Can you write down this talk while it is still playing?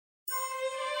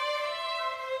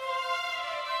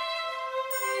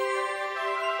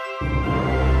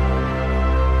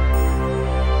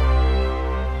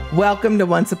Welcome to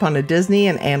Once Upon a Disney,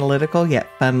 an analytical yet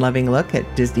fun-loving look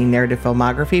at Disney narrative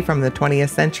filmography from the 20th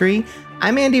century.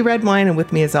 I'm Andy Redwine, and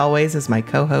with me as always is my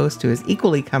co-host, who is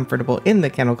equally comfortable in the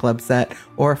Kennel Club set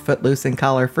or footloose and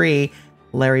collar-free,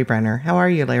 Larry Brenner. How are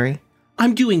you, Larry?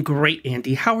 I'm doing great,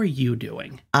 Andy. How are you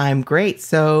doing? I'm great.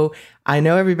 So I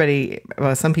know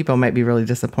some people might be really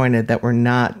disappointed that we're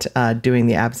not doing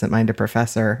the Absent-Minded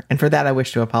Professor. And for that, I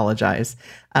wish to apologize.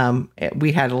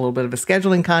 We had a little bit of a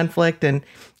scheduling conflict, and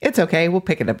it's okay. We'll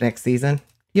pick it up next season.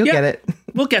 You'll get it.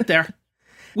 We'll get there.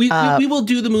 We will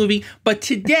do the movie. But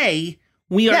today,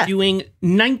 we are doing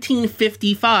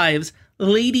 1955's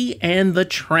Lady and the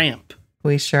Tramp.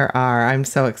 We sure are. I'm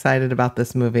so excited about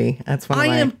this movie. That's one of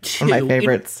my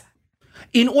favorites.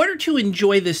 In order to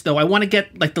enjoy this, though, I want to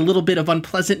get like the little bit of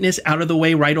unpleasantness out of the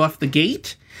way right off the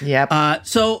gate. Yep.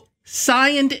 So Cy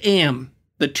and Am,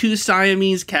 the two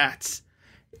Siamese cats,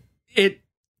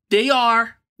 they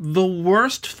are the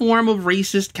worst form of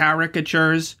racist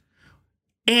caricatures,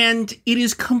 and it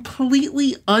is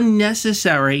completely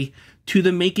unnecessary to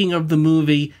the making of the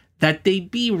movie that they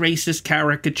be racist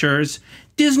caricatures.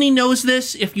 Disney knows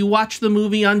this. If you watch the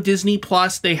movie on Disney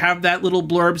Plus, they have that little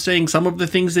blurb saying some of the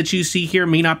things that you see here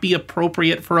may not be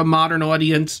appropriate for a modern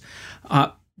audience.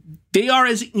 They are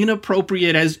as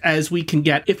inappropriate as we can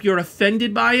get. If you're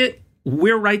offended by it,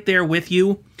 we're right there with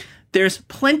you. There's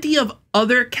plenty of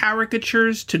other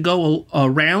caricatures to go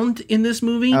around in this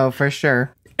movie. Oh, for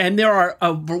sure. And there are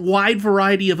a wide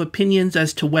variety of opinions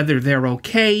as to whether they're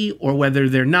okay or whether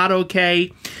they're not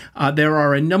okay. There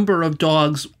are a number of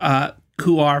dogs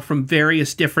who are from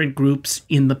various different groups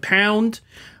in the pound,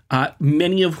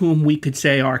 many of whom we could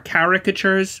say are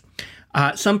caricatures.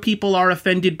 Some people are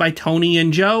offended by Tony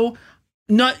and Joe.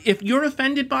 If you're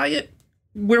offended by it,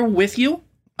 we're with you.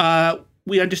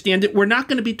 We understand it. We're not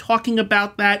going to be talking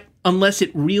about that unless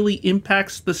it really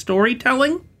impacts the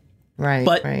storytelling. Right.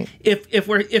 But right.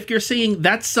 if you're saying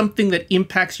that's something that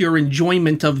impacts your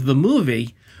enjoyment of the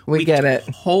movie, we get it.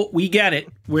 We get it.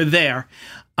 We're there.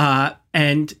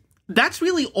 And that's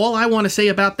really all I want to say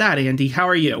about that, Andy. How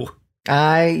are you?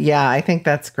 I think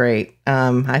that's great.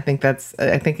 I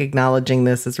think acknowledging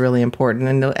this is really important.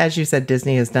 And as you said,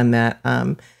 Disney has done that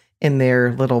in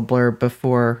their little blurb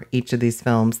before each of these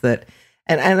films.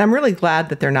 And I'm really glad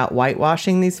that they're not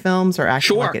whitewashing these films or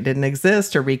acting like it didn't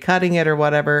exist or recutting it or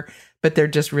whatever, but they're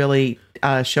just really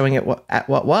showing it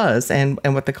what was and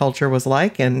what the culture was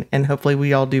like. And hopefully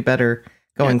we all do better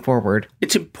going forward.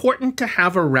 It's important to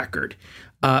have a record.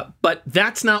 But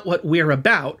that's not what we're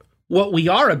about. What we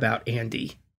are about,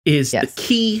 Andy, is the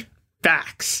key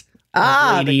facts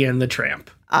of Lady and the Tramp.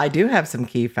 I do have some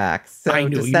key facts. So I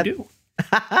know you do.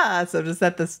 So to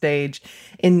set the stage,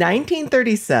 in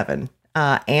 1937,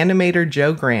 animator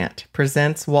Joe Grant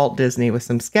presents Walt Disney with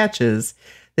some sketches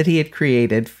that he had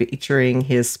created featuring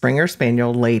his Springer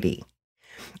Spaniel, Lady.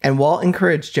 And Walt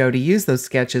encouraged Joe to use those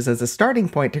sketches as a starting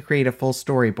point to create a full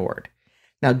storyboard.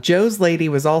 Now, Joe's Lady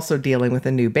was also dealing with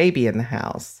a new baby in the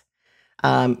house.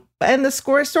 And the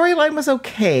storyline was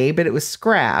okay, but it was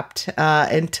scrapped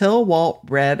until Walt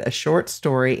read a short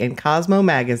story in Cosmo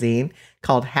magazine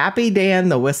called Happy Dan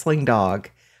the Whistling Dog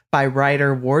by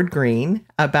writer Ward Green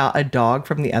about a dog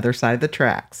from the other side of the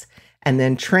tracks. And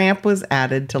then Tramp was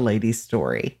added to Lady's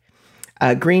story.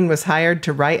 Green was hired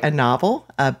to write a novel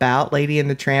about Lady and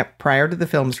the Tramp prior to the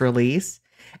film's release.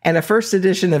 And a first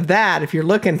edition of that, if you're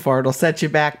looking for it, will set you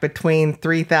back between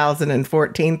 $3,000 and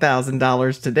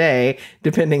 $14,000 today,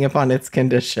 depending upon its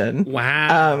condition.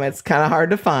 Wow. It's kind of hard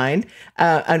to find.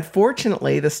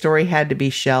 Unfortunately, the story had to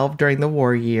be shelved during the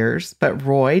war years, but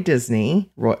Roy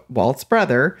Disney, Walt's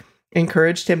brother,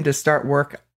 encouraged him to start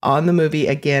work on the movie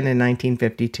again in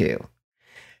 1952.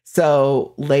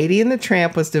 So Lady and the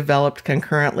Tramp was developed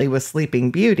concurrently with Sleeping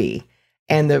Beauty.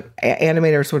 And the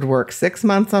animators would work 6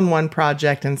 months on one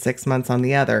project and 6 months on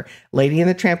the other. Lady and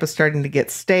the Tramp was starting to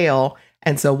get stale.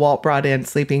 And so Walt brought in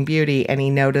Sleeping Beauty, and he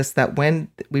noticed that when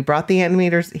we brought the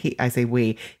animators,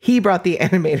 he brought the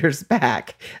animators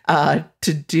back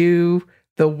to do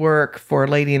the work for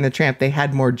Lady and the Tramp. They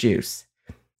had more juice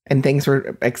and things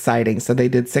were exciting. So they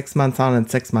did 6 months on and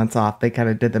 6 months off. They kind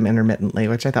of did them intermittently,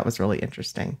 which I thought was really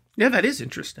interesting. Yeah, that is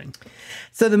interesting.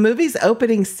 So the movie's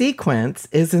opening sequence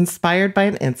is inspired by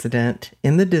an incident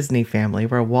in the Disney family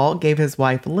where Walt gave his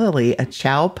wife Lily a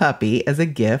chow puppy as a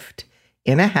gift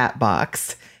in a hat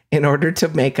box in order to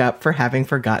make up for having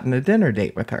forgotten a dinner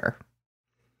date with her.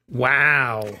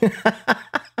 Wow.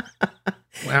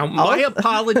 Wow. My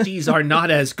apologies are not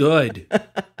as good.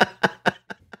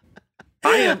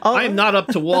 I am not up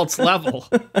to Walt's level.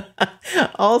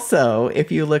 Also,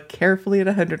 if you look carefully at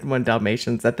 101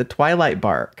 Dalmatians at the Twilight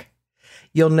Bark,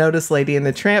 you'll notice Lady and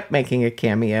the Tramp making a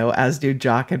cameo, as do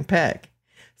Jock and Peg.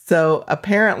 So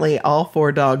apparently all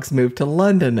 4 dogs moved to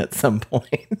London at some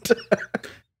point.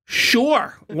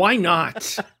 Sure, why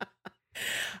not?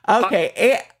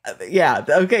 Okay, yeah.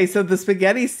 Okay, so the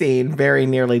spaghetti scene very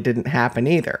nearly didn't happen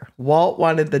either. Walt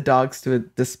wanted the dogs to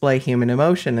display human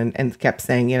emotion and kept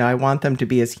saying, I want them to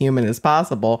be as human as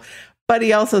possible. But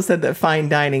he also said that fine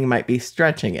dining might be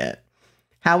stretching it.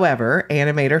 However,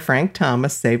 animator Frank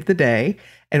Thomas saved the day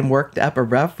and worked up a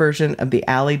rough version of the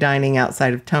alley dining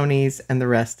outside of Tony's, and the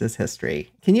rest is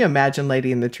history. Can you imagine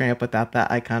Lady and the Tramp without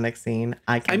that iconic scene?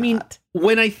 I cannot. I mean,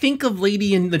 when I think of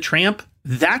Lady and the Tramp,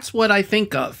 that's what I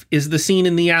think of, is the scene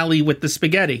in the alley with the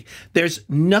spaghetti. There's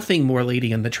nothing more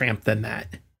Lady and the Tramp than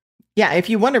that. Yeah, if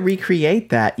you want to recreate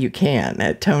that, you can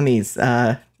at Tony's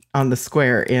on the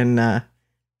square in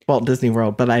Walt Disney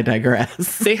World, but I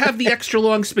digress. They have the extra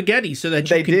long spaghetti so that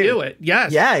you can do it.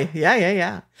 Yes.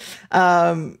 Yeah.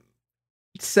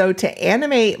 So to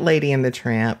animate Lady and the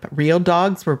Tramp, real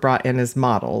dogs were brought in as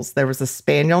models. There was a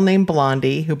spaniel named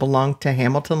Blondie who belonged to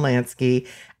Hamilton Lansky,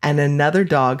 and another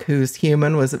dog whose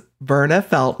human was Verna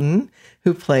Felton,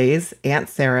 who plays Aunt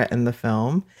Sarah in the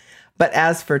film. But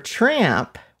as for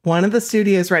Tramp, one of the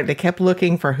studio's they kept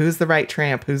looking for who's the right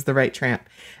tramp.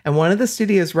 And one of the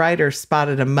studio's writers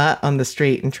spotted a mutt on the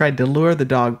street and tried to lure the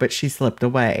dog, but she slipped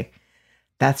away.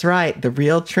 That's right. The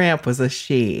real tramp was a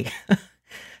she.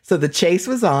 So the chase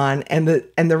was on, and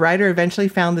the writer eventually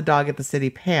found the dog at the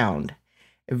city pound,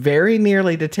 very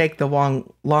nearly to take the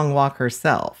long walk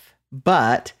herself.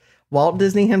 But Walt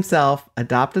Disney himself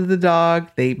adopted the dog.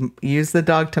 They used the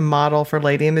dog to model for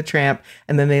Lady and the Tramp,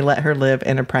 and then they let her live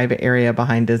in a private area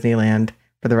behind Disneyland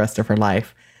for the rest of her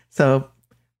life. So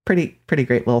pretty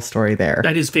great little story there.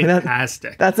 That is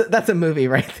fantastic. That's a movie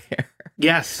right there.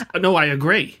 Yes. No, I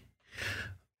agree.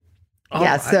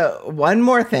 So one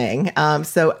more thing.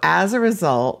 So as a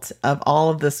result of all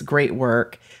of this great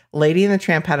work, Lady and the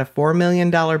Tramp had a $4 million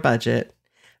budget,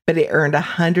 but it earned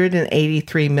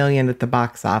 $183 million at the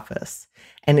box office.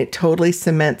 And it totally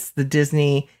cements the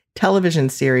Disney television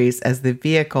series as the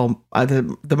vehicle,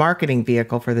 the marketing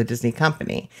vehicle for the Disney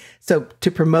company. So to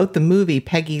promote the movie,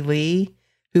 Peggy Lee,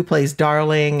 who plays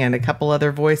Darling and a couple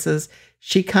other voices,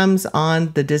 she comes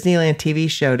on the Disneyland TV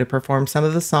show to perform some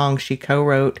of the songs she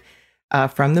co-wrote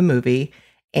from the movie.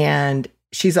 And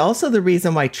she's also the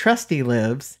reason why Trusty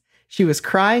lives. She was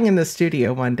crying in the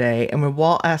studio one day, and when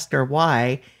Walt asked her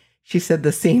why, she said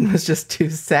the scene was just too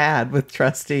sad with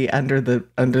Trusty under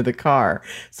the car.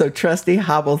 So Trusty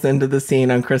hobbles into the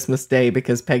scene on Christmas Day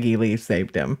because Peggy Lee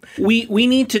saved him. We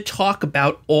need to talk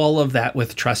about all of that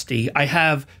with Trusty. I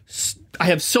have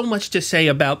so much to say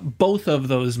about both of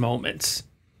those moments.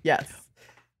 Yes.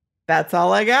 That's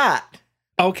all I got.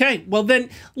 Okay, well then,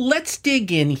 let's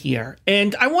dig in here.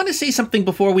 And I want to say something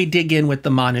before we dig in with the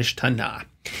Manish Tana,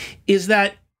 is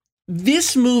that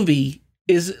this movie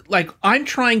is like, I'm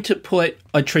trying to put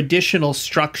a traditional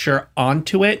structure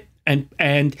onto it, and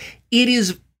it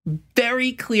is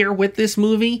very clear with this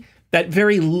movie that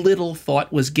very little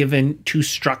thought was given to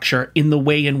structure in the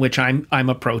way in which I'm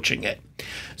approaching it.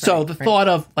 So thought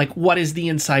of like, what is the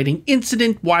inciting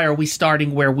incident? Why are we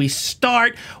starting where we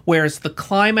start? Where's the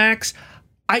climax?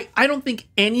 I don't think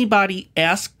anybody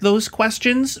asked those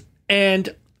questions.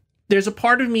 And there's a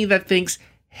part of me that thinks,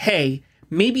 hey,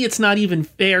 maybe it's not even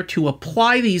fair to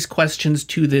apply these questions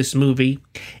to this movie,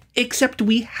 except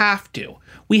we have to.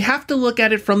 We have to look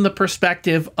at it from the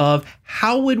perspective of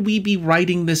how would we be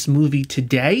writing this movie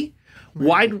today?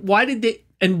 Why did they,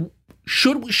 and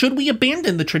should we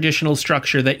abandon the traditional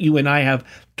structure that you and I have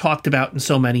talked about in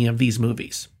so many of these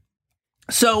movies?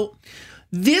 So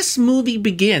this movie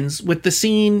begins with the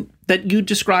scene that you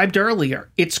described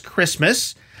earlier. It's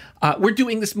Christmas. We're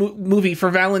doing this movie for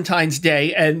Valentine's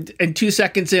Day, and 2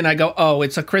 seconds in, I go, oh,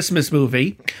 it's a Christmas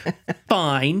movie.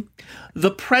 Fine.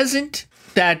 The present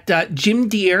that Jim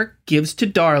Deere gives to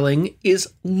Darling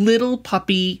is little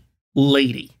puppy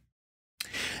Lady.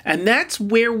 And that's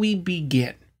where we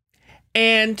begin.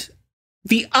 And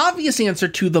the obvious answer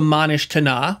to the Manish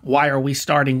Tana, why are we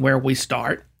starting where we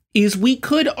start, is we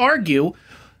could argue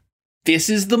this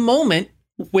is the moment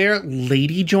where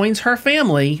Lady joins her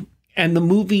family, and the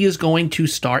movie is going to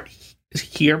start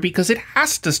here because it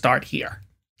has to start here.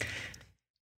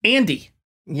 Andy.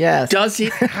 Yes. Does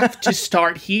it have to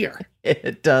start here?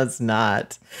 It does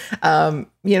not.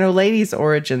 Lady's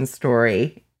origin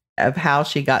story of how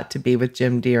she got to be with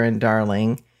Jim Deere and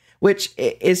Darling, which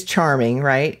is charming,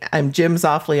 right? Jim's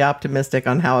awfully optimistic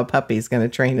on how a puppy's going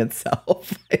to train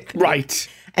itself. Right.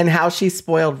 And how she's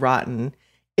spoiled rotten.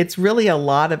 It's really a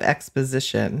lot of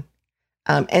exposition.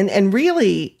 And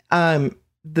really,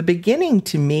 the beginning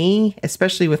to me,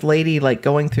 especially with Lady like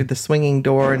going through the swinging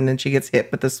door and then she gets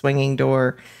hit with the swinging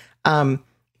door,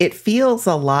 it feels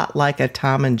a lot like a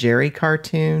Tom and Jerry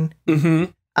cartoon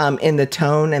in the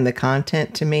tone and the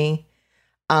content to me.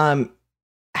 How,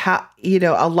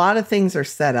 a lot of things are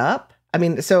set up. I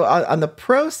mean, so on the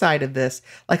pro side of this,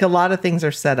 like a lot of things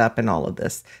are set up in all of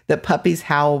this, that puppies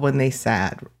howl when they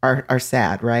are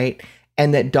sad, right?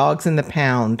 And that dogs in the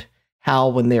pound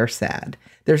howl when they're sad.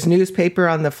 There's newspaper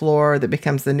on the floor that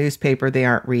becomes the newspaper they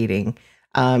aren't reading.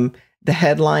 The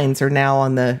headlines are now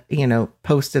on the,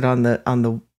 posted on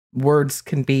the words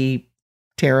can be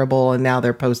terrible. And now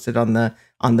they're posted on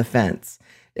the fence.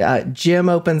 Jim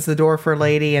opens the door for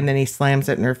Lady and then he slams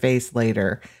it in her face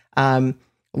later.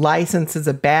 License is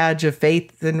a badge of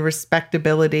faith and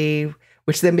respectability,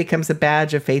 which then becomes a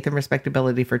badge of faith and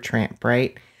respectability for Tramp,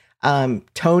 right?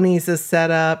 Tony's is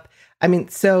set up. I mean,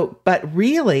 but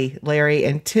really, Larry,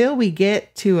 until we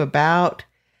get to about,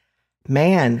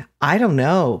 I don't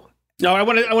know. No, I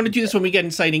want to do this when we get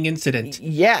inciting incident.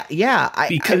 Yeah.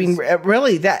 I mean,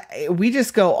 really, that we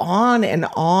just go on and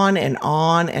on and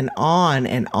on and on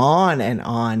and on and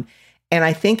on. And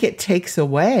I think it takes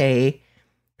away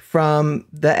from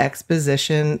the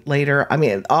exposition later. I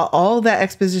mean, all that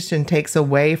exposition takes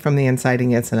away from the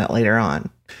inciting incident later on.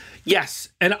 Yes.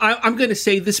 And I'm going to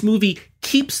say this movie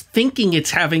keeps thinking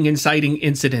it's having inciting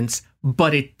incidents,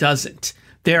 but it doesn't.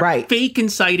 They're fake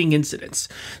inciting incidents.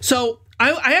 So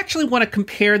I actually want to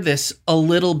compare this a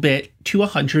little bit to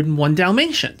 101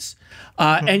 Dalmatians.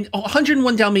 And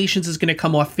 101 Dalmatians is going to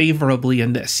come off favorably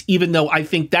in this, even though I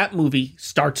think that movie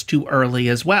starts too early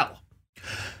as well.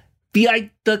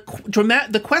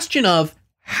 The question of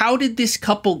how did this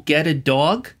couple get a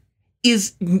dog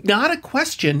is not a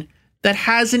question that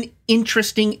has an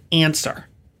interesting answer,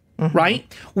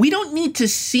 right? We don't need to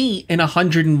see in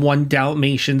 101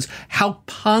 Dalmatians how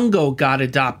Pongo got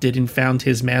adopted and found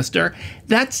his master.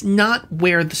 That's not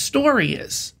where the story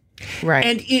is. Right.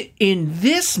 And in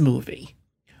this movie,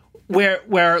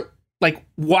 where like,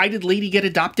 why did Lady get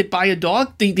adopted by a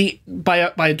dog?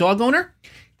 By a dog owner?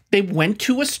 They went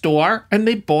to a store and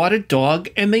they bought a dog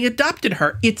and they adopted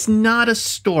her. It's not a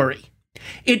story.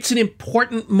 It's an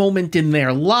important moment in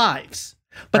their lives.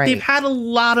 But they've had a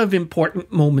lot of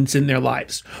important moments in their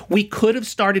lives. We could have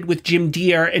started with Jim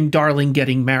Deere and Darling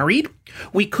getting married.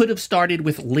 We could have started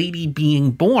with Lady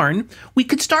being born. We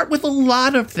could start with a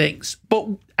lot of things. But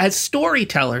as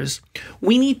storytellers,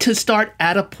 we need to start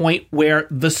at a point where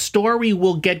the story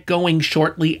will get going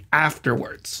shortly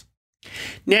afterwards.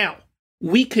 Now,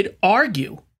 we could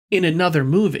argue in another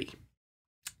movie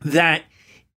that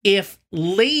if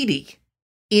Lady,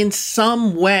 in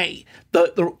some way,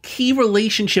 the key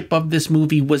relationship of this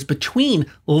movie was between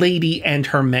Lady and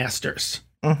her masters,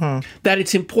 that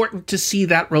it's important to see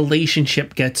that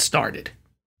relationship get started.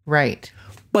 Right.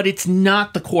 But it's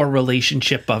not the core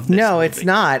relationship of this movie. It's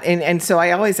not. And so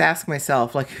I always ask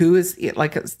myself, like, who is,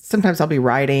 like, sometimes I'll be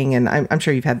writing, and I'm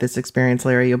sure you've had this experience,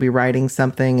 Larry. You'll be writing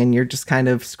something and you're just kind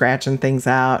of scratching things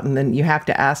out. And then you have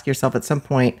to ask yourself at some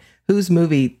point, whose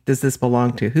movie does this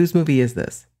belong to? Whose movie is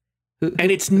this?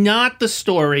 And it's not the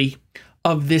story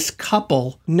of this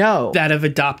couple that have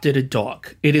adopted a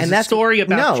dog. It is a story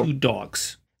about two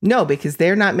dogs. No, because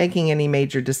they're not making any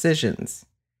major decisions.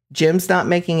 Jim's not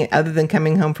making it other than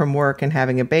coming home from work and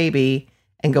having a baby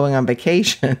and going on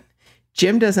vacation.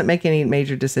 Jim doesn't make any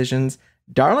major decisions.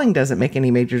 Darling doesn't make any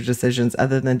major decisions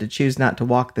other than to choose not to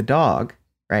walk the dog,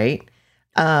 right?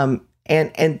 But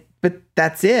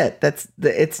that's it.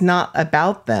 It's not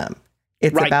about them.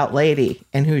 It's about Lady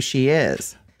and who she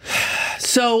is.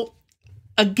 So,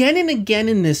 again and again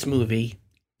in this movie,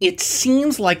 it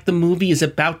seems like the movie is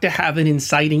about to have an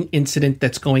inciting incident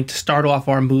that's going to start off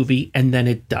our movie, and then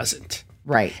it doesn't.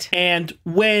 Right. And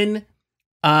when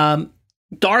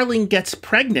Darling gets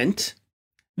pregnant,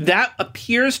 that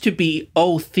appears to be,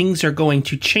 things are going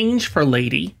to change for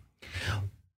Lady,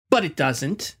 but it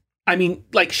doesn't. I mean,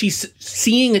 like, she's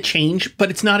seeing a change,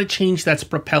 but it's not a change that's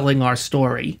propelling our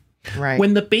story. Right.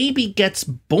 When the baby gets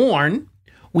born,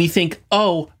 we think,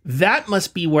 that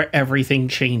must be where everything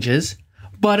changes.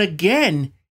 But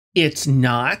again, it's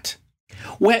not.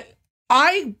 When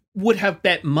I would have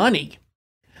bet money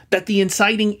that the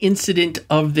inciting incident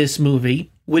of this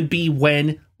movie would be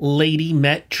when Lady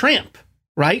met Tramp,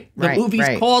 right? The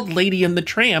movie's called Lady and the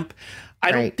Tramp.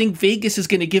 I don't think Vegas is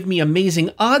going to give me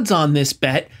amazing odds on this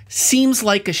bet. Seems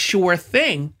like a sure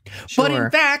thing. Sure. But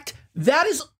in fact, that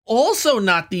is also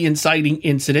not the inciting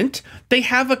incident. They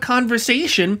have a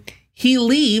conversation, he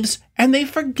leaves, and they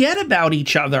forget about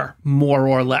each other, more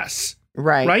or less.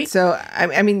 Right. Right? So,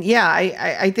 I mean, yeah,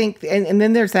 I think, and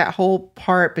then there's that whole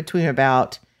part between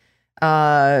about,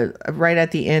 right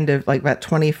at the end of like about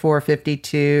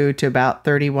 24:52 to about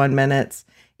 31 minutes.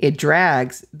 It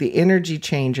drags, the energy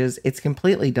changes, it's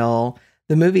completely dull.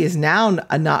 The movie is now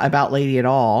not about Lady at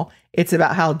all. It's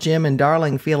about how Jim and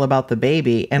Darling feel about the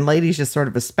baby, and Lady's just sort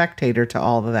of a spectator to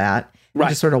all of that, Right.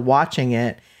 just sort of watching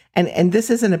it. And this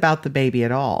isn't about the baby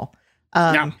at all.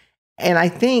 No. And I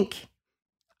think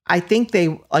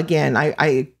they, again,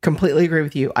 I completely agree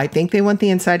with you. I think they want the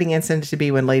inciting incident to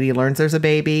be when Lady learns there's a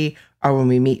baby, or when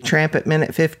we meet Tramp at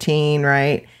minute 15,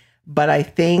 right? But I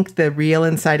think the real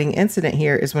inciting incident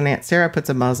here is when Aunt Sarah puts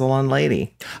a muzzle on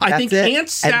Lady. I think Aunt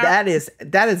Sarah... And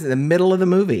that is in the middle of the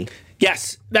movie.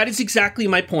 Yes, that is exactly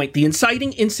my point. The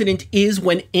inciting incident is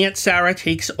when Aunt Sarah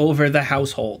takes over the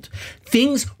household.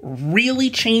 Things really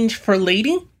change for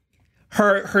Lady.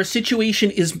 Her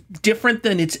situation is different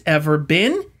than it's ever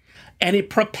been, and it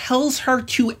propels her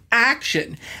to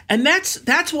action. And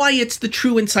that's why it's the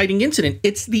true inciting incident.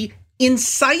 It's the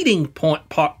inciting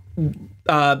part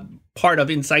of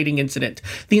inciting incident.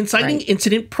 The inciting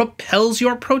incident propels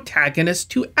your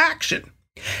protagonist to action.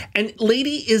 And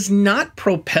Lady is not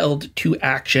propelled to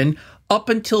action up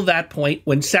until that point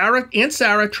when Aunt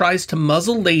Sarah tries to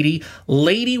muzzle Lady.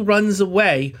 Lady runs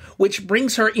away, which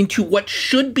brings her into what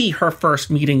should be her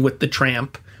first meeting with the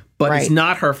Tramp, but it's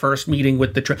not her first meeting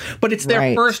with the Tramp. But it's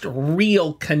their first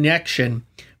real connection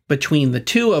between the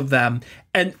two of them.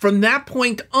 And from that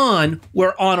point on,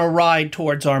 we're on a ride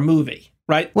towards our movie.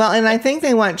 Right. Well, and I think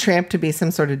they want Tramp to be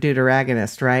some sort of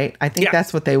deuteragonist, right? I think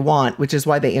that's what they want, which is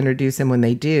why they introduce him when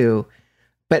they do.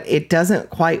 But it doesn't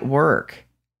quite work.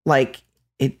 Like,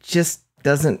 it just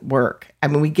doesn't work. I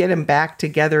mean, we get him back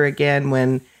together again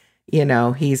when,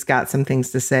 he's got some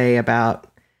things to say about,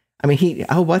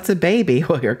 what's a baby?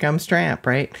 Well, here comes Tramp,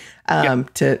 right?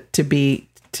 To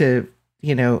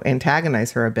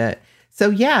antagonize her a bit. So,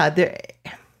 yeah, the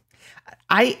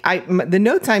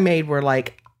notes I made were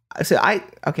like,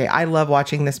 I love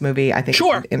watching this movie. I think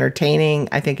it's entertaining.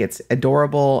 I think it's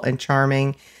adorable and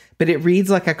charming, but it reads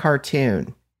like a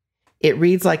cartoon. It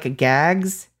reads like a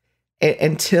gags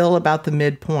until about the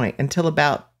midpoint, until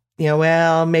about,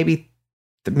 maybe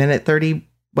the minute 30.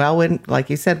 Well, when, like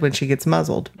you said, when she gets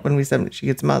muzzled, she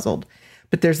gets muzzled,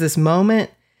 but there's this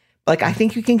moment, like, I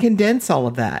think you can condense all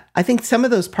of that. I think some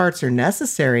of those parts are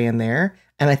necessary in there,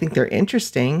 and I think they're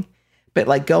interesting, but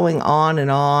like going on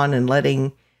and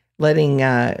letting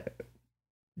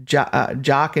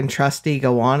Jock and Trusty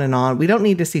go on and on. We don't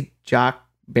need to see Jock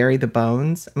bury the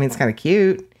bones. I mean, it's kind of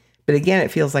cute, but again,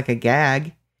 it feels like a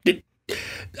gag.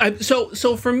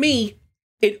 So for me,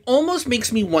 it almost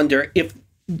makes me wonder if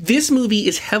this movie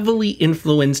is heavily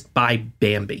influenced by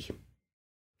Bambi,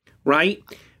 right?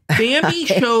 Bambi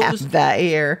shows that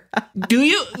here. Do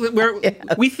you?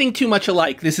 We think too much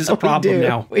alike. This is a problem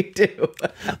now. We do.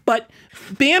 But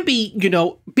Bambi,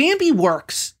 Bambi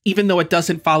works, even though it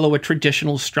doesn't follow a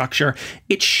traditional structure.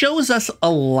 It shows us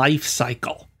a life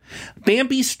cycle.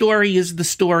 Bambi's story is the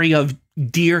story of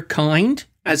Dear Kind.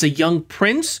 As a young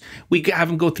prince, we have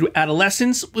him go through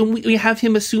adolescence. When we have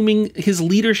him assuming his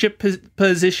leadership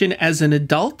position as an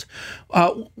adult,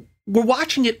 we're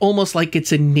watching it almost like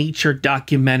it's a nature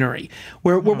documentary,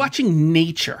 where we're watching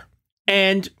nature.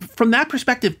 And from that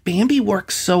perspective, Bambi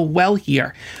works so well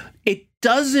here. It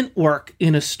doesn't work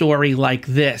in a story like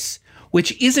this,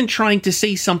 which isn't trying to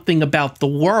say something about the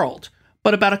world,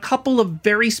 but about a couple of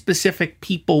very specific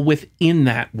people within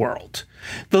that world.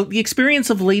 The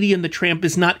experience of Lady and the Tramp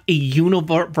is not a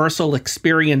universal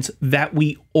experience that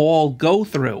we all go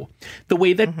through the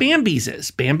way that Bambi's is.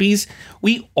 Bambi's,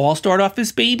 we all start off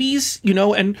as babies,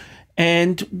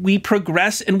 and we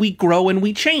progress and we grow and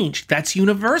we change. That's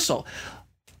universal.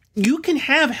 You can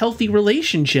have healthy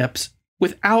relationships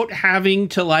without having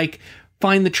to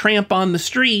find the Tramp on the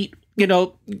street.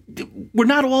 We're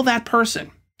not all that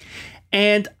person.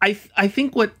 And I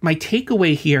think what my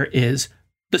takeaway here is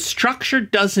the structure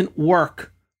doesn't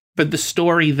work for the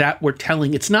story that we're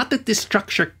telling. It's not that this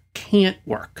structure can't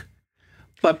work.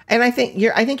 And I think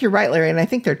you're right, Larry. And I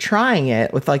think they're trying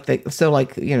it with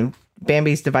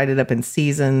Bambi's divided up in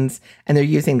seasons, and they're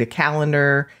using the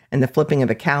calendar and the flipping of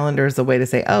the calendar as a way to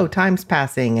say, oh, time's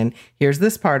passing, and here's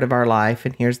this part of our life,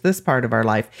 and here's this part of our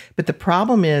life. But the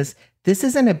problem is, this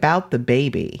isn't about the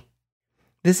baby.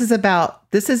 This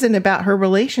isn't about her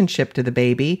relationship to the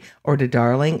baby or to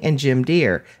Darling and Jim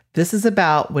Dear. This is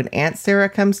about when Aunt Sarah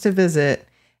comes to visit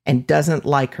and doesn't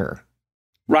like her.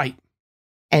 Right.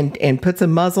 And puts a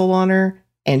muzzle on her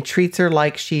and treats her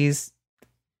like she's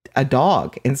a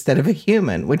dog instead of a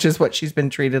human, which is what she's been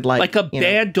treated like. Like a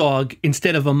bad dog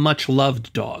instead of a much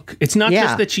loved dog. It's not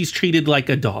just that she's treated like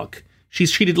a dog.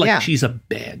 She's treated like she's a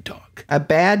bad dog. A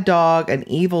bad dog, an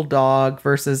evil dog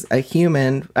versus a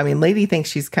human. I mean, Lady thinks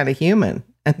she's kind of human.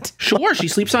 Sure, she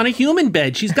sleeps on a human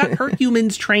bed. She's got her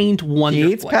humans trained wonderfully.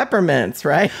 She eats peppermints,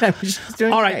 right? I mean, she's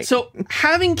doing All right, great. so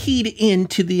having keyed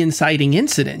into the inciting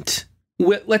incident,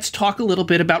 let's talk a little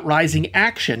bit about rising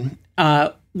action.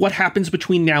 What happens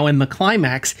between now and the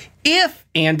climax? If,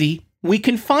 Andy, we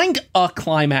can find a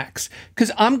climax,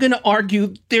 because I'm going to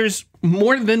argue there's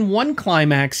more than one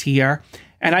climax here,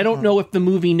 and I don't know if the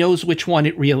movie knows which one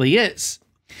it really is.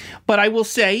 But I will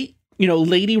say,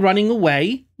 Lady running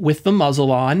away with the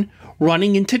muzzle on,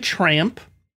 running into Tramp,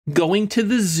 going to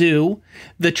the zoo,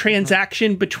 the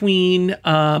transaction between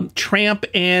Tramp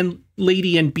and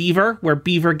Lady and Beaver, where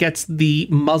Beaver gets the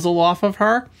muzzle off of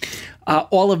her.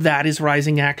 All of that is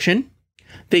rising action.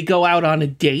 They go out on a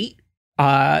date.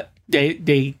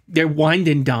 They're wined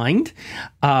and dined.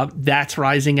 That's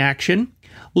rising action.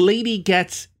 Lady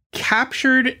gets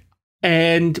captured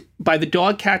and by the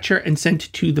dog catcher and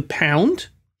sent to the pound.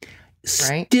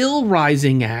 Right. Still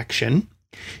rising action.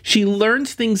 She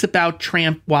learns things about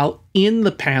Tramp while in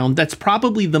the pound. That's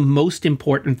probably the most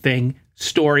important thing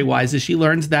story-wise, is she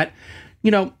learns that,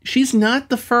 she's not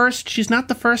the first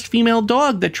female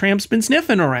dog that Tramp's been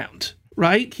sniffing around,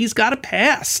 right? He's got a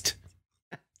past.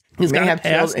 He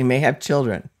may have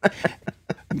children.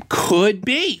 Could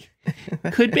be.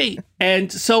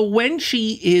 And so when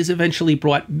she is eventually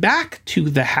brought back to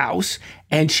the house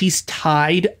and she's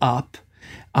tied up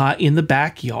in the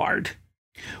backyard,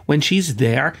 when she's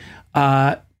there,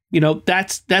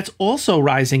 that's also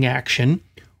rising action.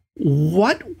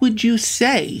 What would you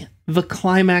say the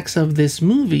climax of this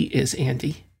movie is,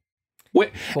 Andy?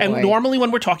 And normally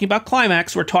when we're talking about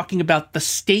climax, we're talking about the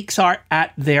stakes are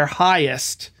at their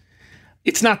highest.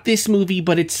 It's not this movie,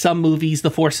 but it's some movies.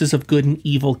 The forces of good and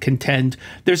evil contend.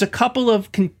 There's a couple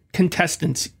of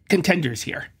contenders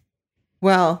here.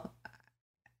 Well,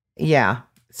 yeah.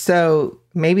 So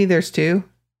maybe there's two.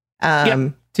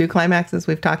 Two climaxes.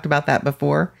 We've talked about that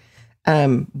before.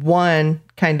 One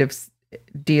kind of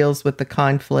deals with the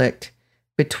conflict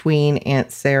between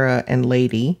Aunt Sarah and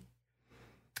Lady,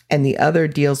 and the other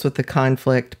deals with the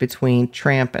conflict between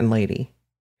Tramp and Lady.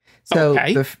 So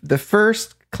the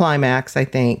first climax, I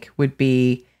think, would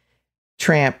be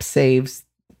Tramp saves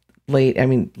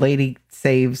Lady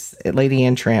saves Lady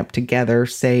and Tramp together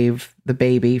save the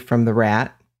baby from the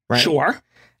rat, right? Sure.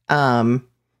 And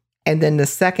then the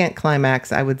second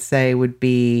climax, I would say, would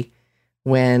be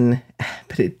when,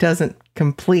 but it doesn't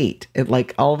complete. It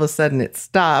like all of a sudden it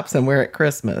stops and we're at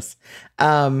Christmas.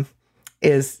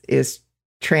 Is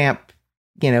Tramp,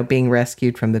 being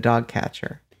rescued from the dog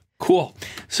catcher. Cool.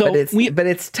 So but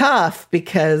it's tough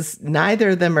because neither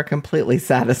of them are completely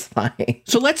satisfying.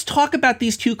 So let's talk about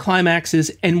these two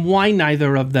climaxes and why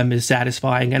neither of them is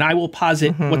satisfying. And I will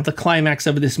posit what the climax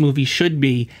of this movie should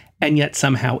be, and yet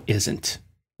somehow isn't.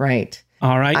 Right.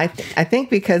 All right. I think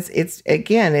because it's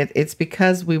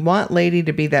because we want Lady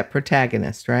to be that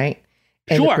protagonist, right?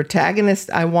 And the protagonist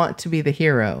I want to be the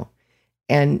hero.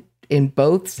 And in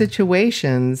both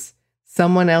situations,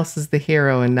 someone else is the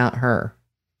hero and not her.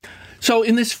 So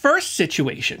in this first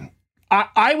situation,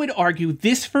 I would argue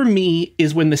this for me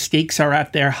is when the stakes are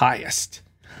at their highest.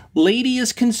 Lady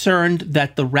is concerned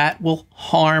that the rat will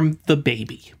harm the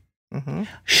baby. Mm-hmm.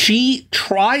 She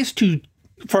tries to,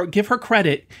 give her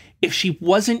credit, if she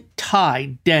wasn't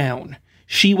tied down,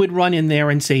 she would run in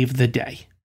there and save the day,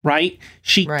 right?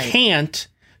 She can't,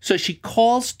 so she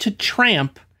calls to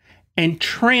Tramp, and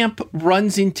Tramp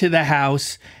runs into the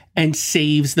house and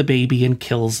saves the baby and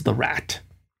kills the rat.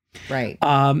 Right.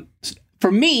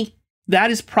 For me, that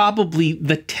is probably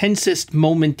the tensest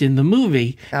moment in the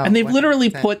movie. And they've 100%. Literally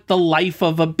put the life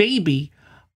of a baby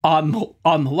on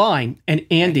the line. And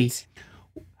Andy,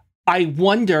 I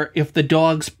wonder if the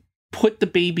dogs put the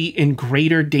baby in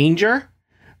greater danger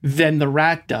than the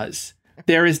rat does.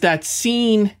 There is that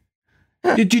scene.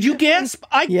 Did you gasp?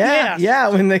 I gasped. Yeah,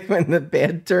 when the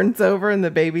bed turns over and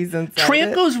the baby's inside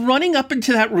Tramp goes running up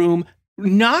into that room,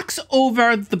 knocks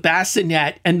over the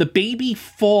bassinet, and the baby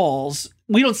falls.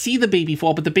 We don't see the baby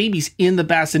fall, but the baby's in the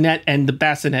bassinet, and the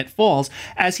bassinet falls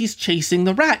as he's chasing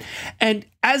the rat. And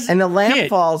the lamp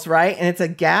falls, right? And it's a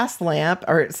gas lamp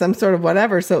or some sort of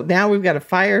whatever. So now we've got a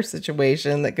fire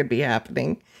situation that could be happening.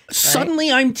 Right?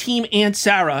 Suddenly I'm team Aunt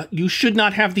Sarah. You should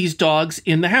not have these dogs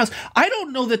in the house. I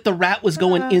don't know that the rat was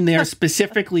going in there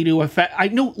specifically to affect. I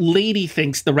know Lady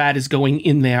thinks the rat is going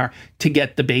in there to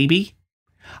get the baby.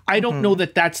 I don't know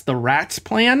that that's the rat's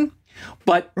plan,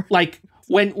 but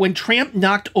When Tramp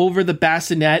knocked over the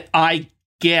bassinet, I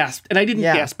gasped, and I didn't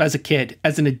gasp as a kid.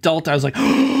 As an adult, I was like,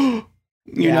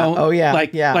 you know,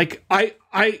 like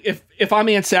if I'm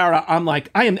Aunt Sarah, I'm like,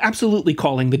 I am absolutely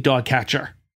calling the dog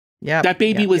catcher. Yeah, that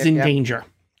baby was in danger.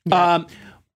 Yeah.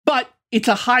 But it's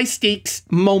a high stakes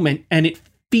moment, and it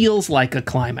feels like a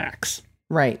climax.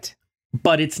 Right.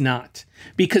 But it's not,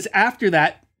 because after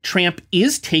that, Tramp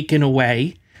is taken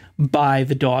away by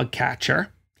the dog catcher.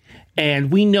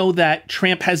 And we know that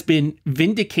Tramp has been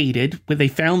vindicated when they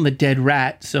found the dead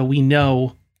rat. So we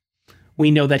know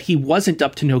that he wasn't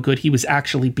up to no good. He was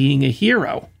actually being a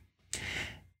hero.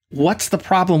 What's the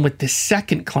problem with this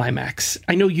second climax?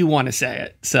 I know you want to say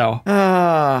it. So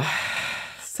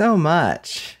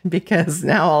much, because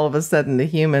now all of a sudden the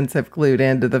humans have clued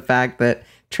into the fact that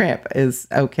Tramp is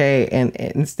okay. And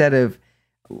instead of,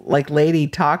 like, Lady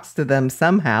talks to them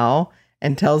somehow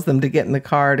and tells them to get in the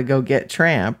car to go get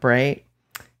Tramp, right?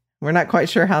 We're not quite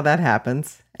sure how that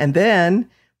happens. And then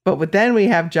we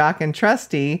have Jock and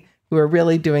Trusty, who are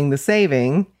really doing the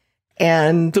saving.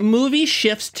 And the movie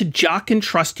shifts to Jock and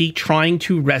Trusty trying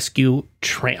to rescue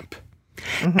Tramp.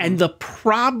 Mm-hmm. And the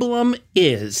problem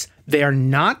is they're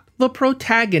not the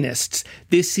protagonists.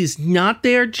 This is not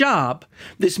their job.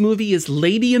 This movie is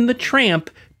Lady and the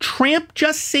Tramp. Tramp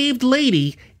just saved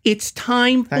Lady. It's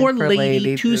time for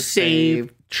Lady to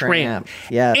save Tramp.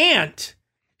 Yes. And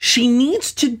she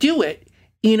needs to do it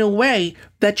in a way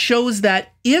that shows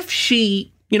that if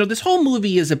she, this whole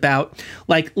movie is about,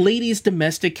 like, Lady's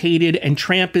domesticated and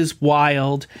Tramp is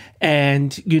wild,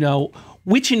 and,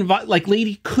 like,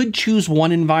 Lady could choose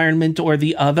one environment or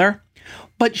the other,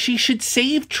 but she should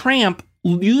save Tramp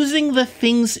using the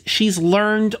things she's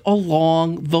learned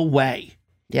along the way.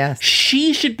 Yes.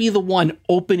 She should be the one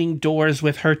opening doors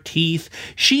with her teeth.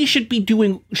 She should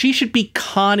be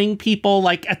conning people,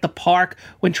 like at the park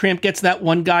when Tramp gets that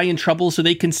one guy in trouble so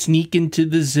they can sneak into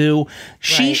the zoo.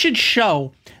 She should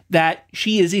show that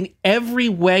she is in every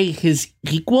way his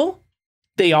equal.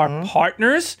 They are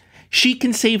partners. She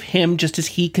can save him just as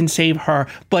he can save her.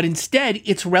 But instead,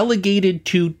 it's relegated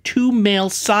to two male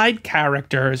side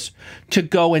characters to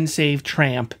go and save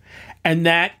Tramp. And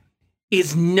that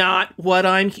is not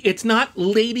it's not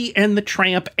Lady and the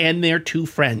Tramp and their two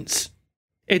friends.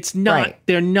 It's not,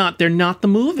 they're not the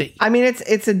movie. I mean,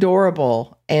 it's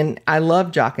adorable. And I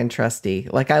love Jock and Trusty.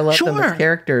 Like, I love them as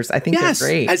characters. I think they're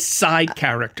great. As side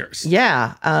characters.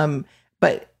 Yeah. And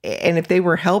if they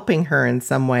were helping her in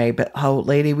some way, but,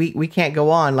 Lady, we can't go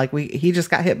on. Like, he just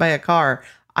got hit by a car.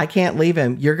 I can't leave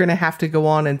him. You're going to have to go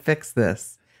on and fix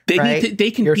this.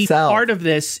 They can be part of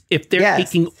this if they're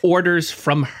taking orders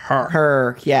from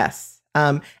her. Yes.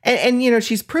 And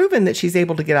she's proven that she's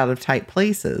able to get out of tight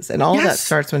places, and all of that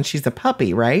starts when she's a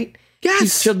puppy, right?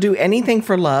 Yes. She'll do anything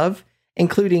for love,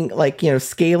 including, like,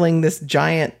 scaling this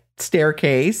giant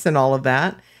staircase and all of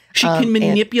that. She can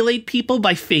manipulate people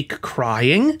by fake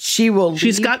crying.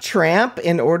 She's got Tramp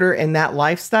in that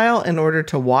lifestyle in order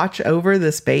to watch over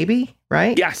this baby,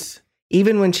 right? Yes.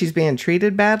 Even when she's being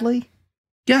treated badly.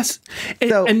 Yes.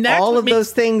 And that's all of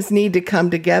those things need to come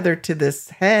together to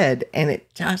this head, and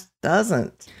it just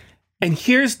doesn't. And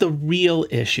here's the real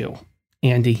issue,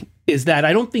 Andy, is that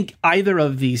I don't think either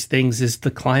of these things is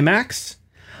the climax.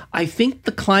 I think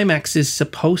the climax is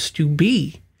supposed to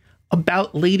be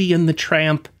about Lady and the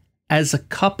Tramp as a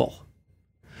couple.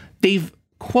 They've,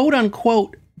 quote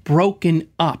unquote, broken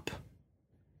up.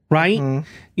 Right?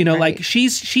 Mm-hmm. Like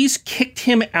she's kicked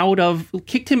him out of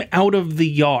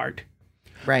the yard.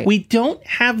 Right. We don't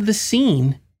have the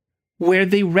scene where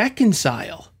they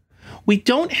reconcile. We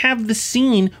don't have the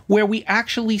scene where we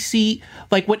actually see,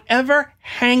 like, whatever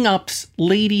hang-ups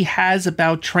Lady has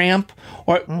about Tramp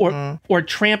or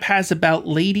Tramp has about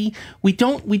Lady. We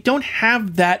don't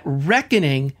have that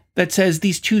reckoning that says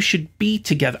these two should be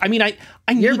together. I mean,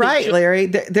 you're right, Larry.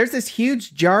 There's this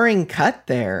huge jarring cut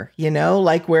there,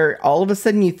 like, where all of a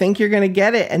sudden you think you're going to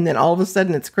get it, and then all of a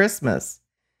sudden it's Christmas.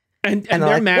 And they're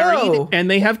like, married. Whoa. And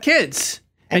they have kids.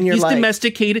 And he's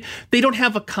domesticated. They don't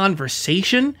have a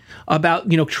conversation about,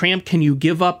 Tramp, can you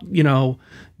give up, your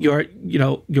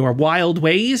wild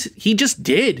ways? He just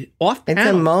did off panel.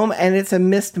 It's a moment, and it's a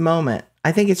missed moment.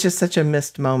 I think it's just such a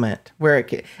missed moment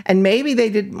and maybe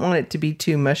they didn't want it to be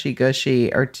too mushy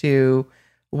gushy or too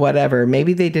whatever.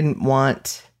 Maybe they didn't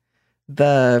want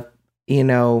the,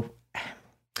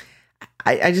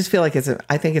 I just feel like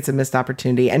I think it's a missed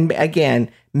opportunity. And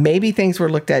again, maybe things were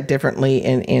looked at differently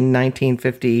in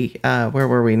 1950. Where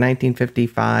were we?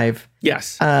 1955.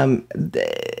 Yes.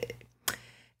 They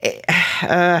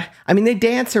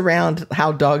dance around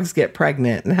how dogs get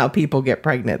pregnant and how people get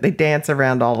pregnant. They dance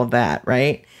around all of that,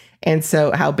 right? And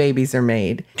so how babies are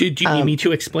made. Do you need me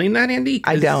to explain that, Andy?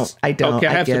 I don't. Okay,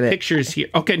 I have get some it. pictures here.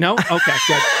 Okay, no? Okay,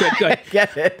 good.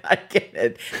 I get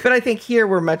it. But I think here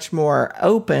we're much more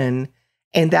open,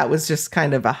 and that was just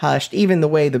kind of a hushed. Even the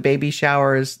way the baby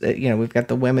showers, we've got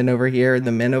the women over here,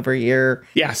 the men over here.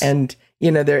 Yes. And,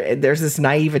 there's this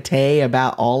naivete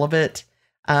about all of it.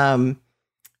 I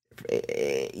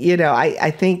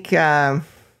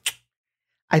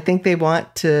think they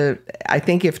want to. I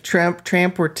think if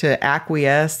Tramp were to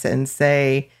acquiesce and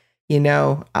say,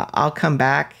 I'll come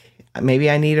back. Maybe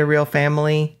I need a real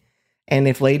family. And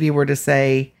if Lady were to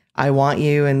say, I want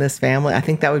you in this family, I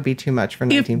think that would be too much for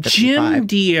 1955. If Jim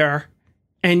Deere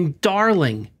and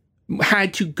Darling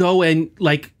had to go and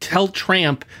tell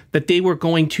Tramp that they were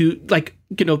going to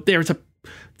there's a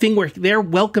thing where they're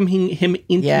welcoming him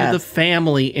into the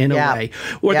family in a way,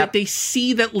 or that they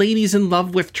see that Lady's in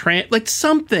love with Tramp, but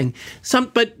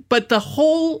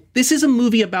this is a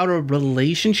movie about a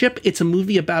relationship. It's a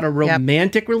movie about a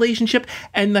romantic relationship,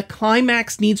 and the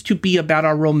climax needs to be about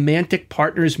our romantic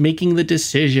partners making the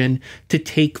decision to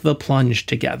take the plunge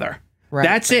together. Right,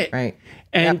 That's it. Right.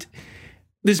 And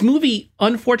this movie,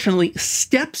 unfortunately,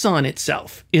 steps on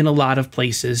itself in a lot of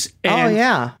places.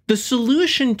 And the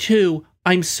solution to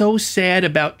I'm so sad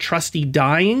about Trusty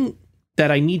dying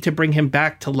that I need to bring him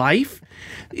back to life.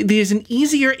 There's an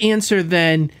easier answer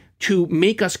than to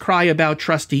make us cry about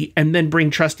Trusty and then bring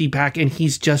Trusty back and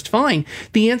he's just fine.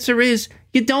 The answer is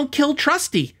you don't kill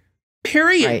Trusty.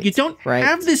 Period. Right. You don't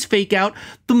have this fake out.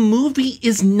 The movie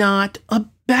is not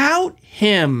about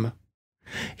him.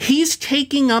 He's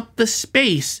taking up the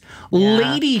space.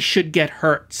 Lady should get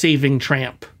hurt saving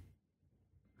Tramp.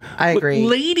 I agree.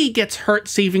 Lady gets hurt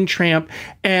saving Tramp,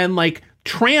 and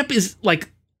Tramp is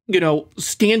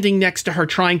standing next to her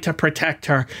trying to protect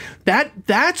her.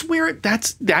 That's where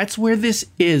this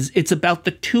is. It's about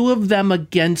the two of them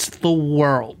against the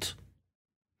world.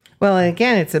 Well, and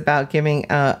again, it's about giving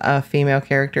a female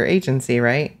character agency,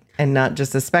 right? And not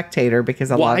just a spectator,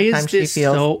 because a lot of times she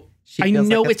feels I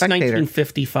know it's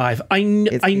 1955. I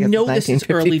know this is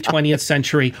early 20th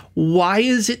century. Why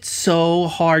is it so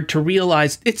hard to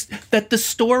realize it's that the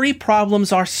story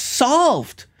problems are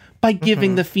solved by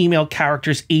giving the female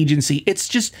characters agency?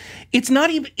 It's not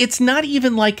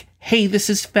even like, hey, this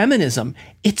is feminism.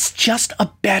 It's just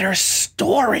a better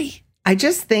story. I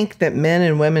just think that men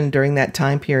and women during that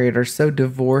time period are so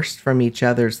divorced from each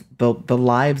other's the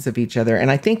lives of each other,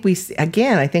 and I think we see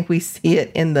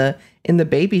it in the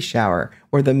baby shower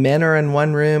where the men are in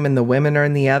one room and the women are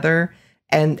in the other,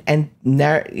 and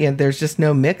there's just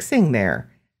no mixing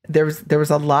there. There was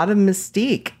a lot of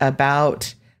mystique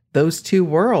about those two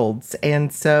worlds,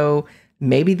 and so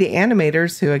maybe the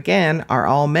animators, who again are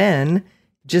all men,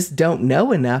 just don't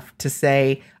know enough to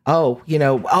say, you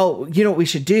know what we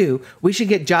should do? We should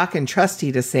get Jock and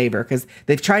Trusty to save her, because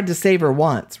they've tried to save her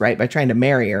once, right, by trying to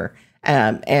marry her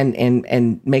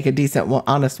and make a decent,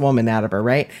 honest woman out of her,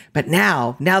 right? But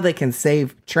now they can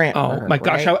save Tramp. Oh my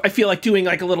gosh, right? I feel like doing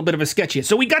a little bit of a sketch here.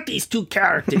 So we got these two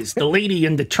characters, the lady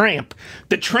and the Tramp.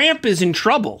 The Tramp is in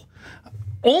trouble.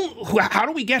 How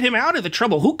do we get him out of the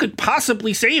trouble? Who could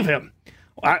possibly save him?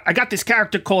 I got this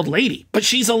character called Lady, but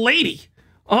she's a lady.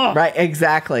 Oh, right,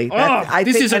 exactly.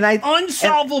 This is an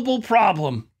unsolvable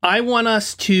problem. I want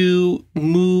us to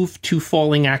move to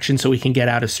falling action so we can get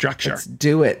out of structure. Let's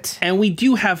do it. And we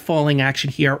do have falling action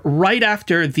here right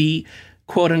after the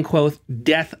quote-unquote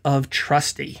death of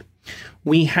Trusty.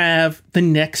 We have the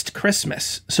next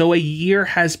Christmas. So a year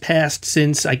has passed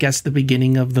since, I guess, the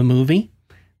beginning of the movie.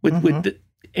 We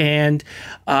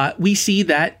see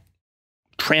that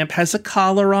Tramp has a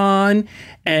collar on,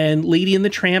 and Lady and the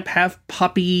Tramp have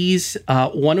puppies,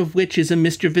 one of which is a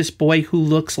mischievous boy who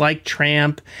looks like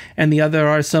Tramp, and the other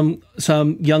are some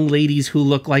young ladies who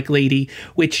look like Lady,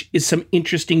 which is some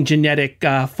interesting genetic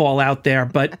fallout there.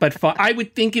 But I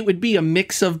would think it would be a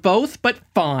mix of both, but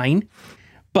fine.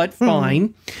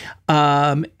 And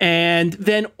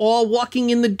then all walking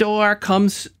in the door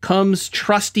comes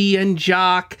Trusty and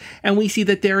Jock, and we see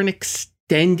that they're an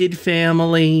extended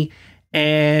family.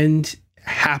 And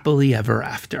happily ever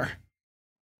after.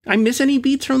 I miss any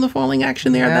beats from the falling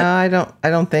action there? No, I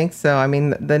don't think so. I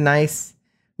mean, the nice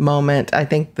moment, I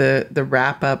think the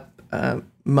wrap up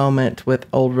moment with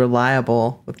Old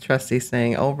Reliable, with Trusty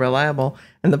saying Old Reliable,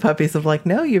 and the puppies of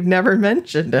no, you've never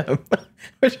mentioned him,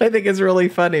 which I think is really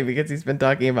funny because he's been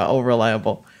talking about Old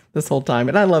Reliable this whole time.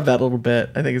 And I love that little bit.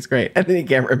 I think it's great. I think he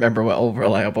can't remember what Old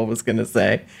Reliable was going to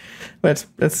say, but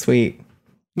that's sweet.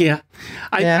 Yeah.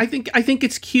 I think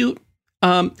it's cute.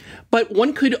 But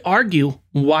one could argue,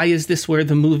 why is this where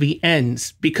the movie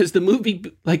ends? Because the movie,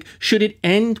 like, should it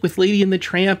end with Lady and the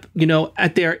Tramp,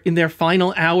 in their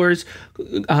final hours,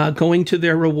 going to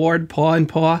their reward, paw and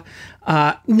paw?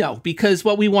 No, because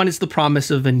what we want is the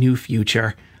promise of a new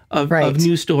future, of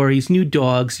new stories, new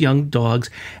dogs, young dogs.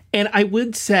 And I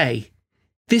would say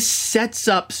this sets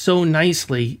up so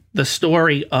nicely the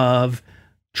story of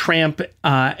Tramp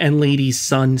and Lady's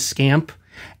son, Scamp.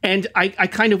 And I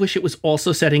kind of wish it was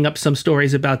also setting up some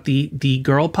stories about the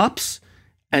girl pups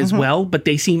as well, but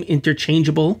they seem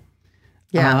interchangeable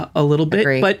a little bit.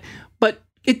 Agree. But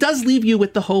it does leave you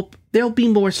with the hope there'll be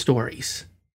more stories.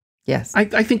 Yes.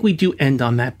 I think we do end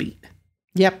on that beat.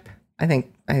 Yep. I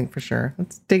think for sure.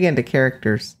 Let's dig into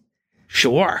characters.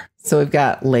 Sure. So we've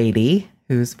got Lady,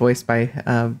 who's voiced by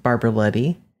Barbara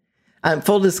Luddy.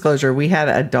 Full disclosure, we had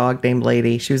a dog named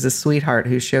Lady. She was a sweetheart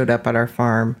who showed up at our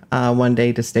farm one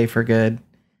day to stay for good.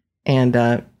 And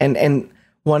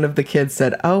one of the kids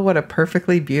said, "Oh, what a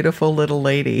perfectly beautiful little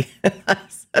lady." I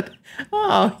said,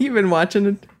 "Oh, you've been watching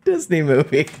a Disney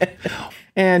movie."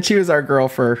 And she was our girl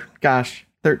for,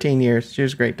 13 years. She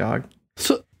was a great dog.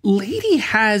 So Lady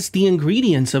has the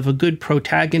ingredients of a good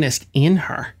protagonist in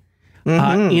her.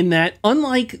 In that,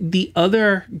 unlike the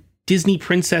other Disney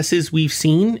princesses we've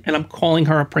seen, and I'm calling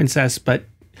her a princess, but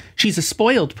she's a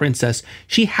spoiled princess.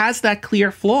 She has that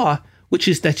clear flaw, which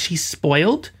is that she's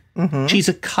spoiled. She's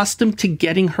accustomed to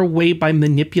getting her way by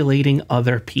manipulating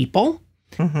other people.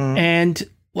 And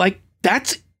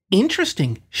that's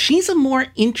interesting. She's a more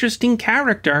interesting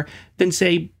character than,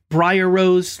 say, Briar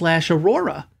Rose /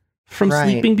 Aurora from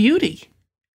Sleeping Beauty.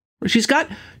 She's got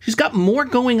more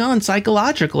going on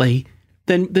psychologically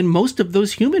than most of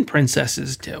those human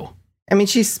princesses do. I mean,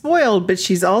 she's spoiled, but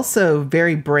she's also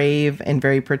very brave and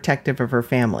very protective of her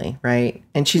family, right?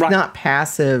 And she's not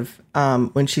passive.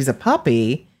 When she's a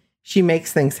puppy, she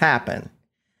makes things happen.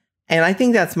 And I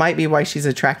think that's might be why she's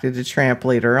attracted to Tramp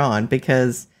later on,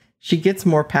 because she gets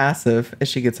more passive as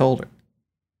she gets older.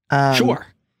 Sure.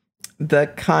 The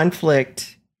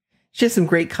conflict, she has some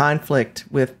great conflict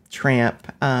with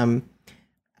Tramp.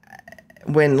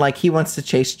 When he wants to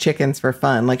chase chickens for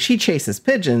fun, she chases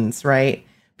pigeons, right?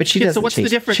 But she doesn't. So what's the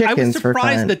difference? I was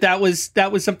surprised that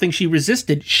was something she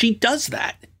resisted. She does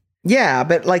that. Yeah,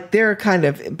 but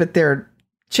their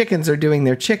chickens are doing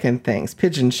their chicken things.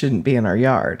 Pigeons shouldn't be in our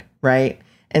yard, right?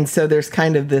 And so there are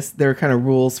kind of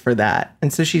rules for that.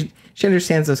 And so she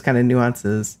understands those kind of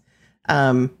nuances.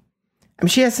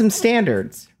 She has some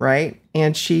standards, right?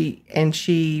 And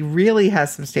she really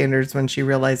has some standards when she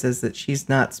realizes that she's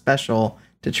not special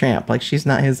to Tramp. She's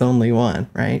not his only one,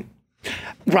 right?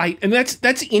 Right. And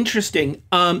that's interesting.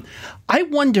 I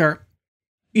wonder,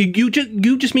 you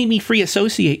just made me free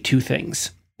associate two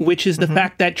things, which is the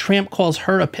fact that Tramp calls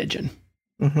her a pigeon.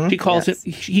 He calls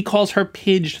her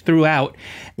Pidge throughout.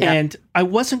 Yep. And I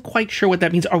wasn't quite sure what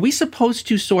that means. Are we supposed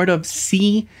to sort of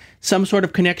see some sort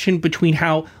of connection between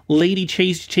how Lady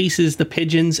chases the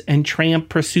pigeons and Tramp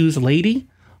pursues Lady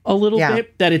a little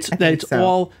bit? That it's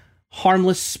all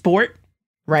harmless sport,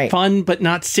 right? Fun but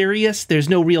not serious. There's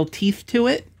no real teeth to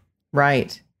it,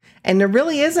 right? And there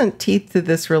really isn't teeth to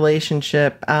this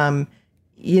relationship.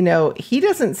 He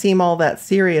doesn't seem all that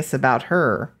serious about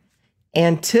her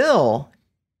until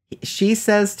she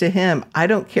says to him, "I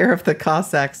don't care if the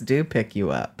Cossacks do pick you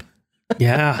up."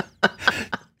 Yeah.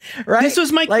 Right. This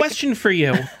was my question for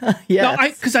you.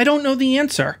 Yes. Because I don't know the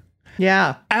answer.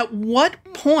 Yeah. At what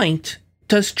point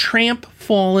does Tramp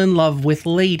fall in love with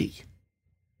Lady?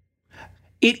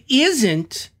 It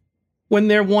isn't when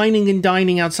they're whining and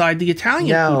dining outside the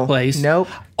Italian food place. Nope.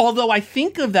 Although I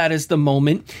think of that as the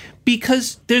moment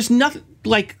because there's nothing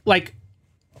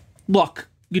look,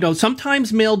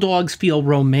 sometimes male dogs feel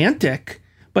romantic,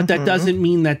 but that doesn't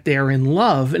mean that they're in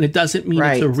love, and it doesn't mean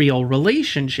it's a real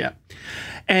relationship.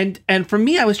 And for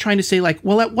me, I was trying to say, at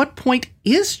what point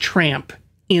is Tramp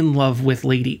in love with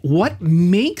Lady? What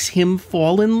makes him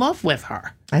fall in love with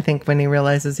her? I think when he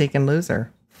realizes he can lose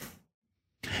her.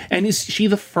 And is she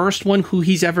the first one who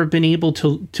he's ever been able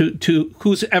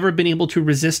who's ever been able to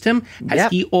resist him?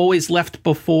 Has he always left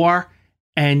before,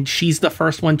 and she's the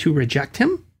first one to reject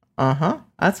him?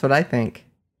 That's what I think.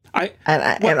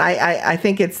 I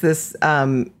think it's this.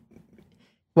 Well,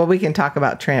 we can talk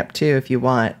about Tramp too if you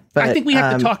want. But I think we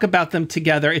have to talk about them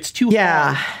together. It's too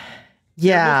hard.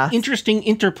 Yeah. Interesting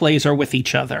interplays are with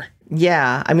each other.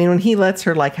 Yeah. I mean, when he lets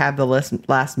her have the last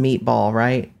meatball,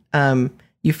 right?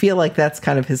 You feel like that's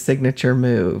kind of his signature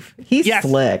move. He's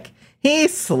slick.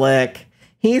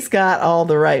 He's got all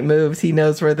the right moves. He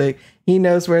knows where he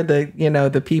knows where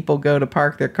the people go to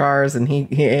park their cars, and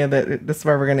this is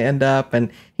where we're going to end up.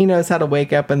 And he knows how to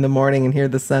wake up in the morning and hear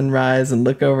the sunrise and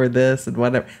look over this and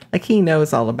whatever. Like, he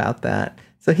knows all about that.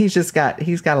 So he's got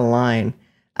a line.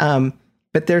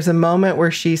 But there's a moment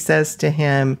where she says to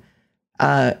him,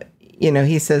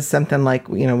 he says something like,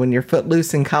 when you're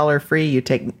footloose and collar free, you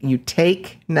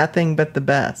take nothing but the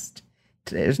best.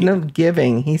 There's no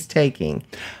giving, he's taking.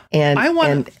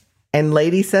 And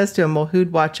Lady says to him, well,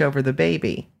 who'd watch over the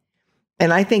baby?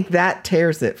 And I think that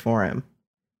tears it for him,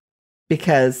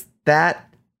 because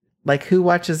that, like, who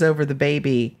watches over the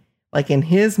baby? Like, in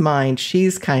his mind,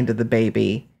 she's kind of the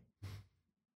baby,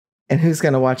 and who's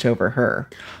going to watch over her?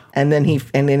 And then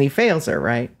he fails her,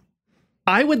 right?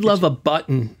 I would love a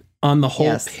button on the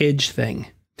whole Pidge thing,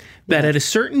 that at a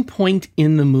certain point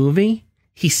in the movie,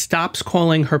 he stops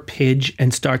calling her Pidge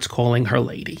and starts calling her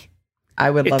Lady. I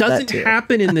would love that too. It doesn't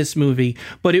happen in this movie,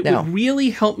 but it would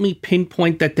really help me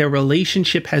pinpoint that their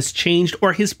relationship has changed,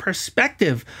 or his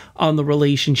perspective on the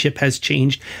relationship has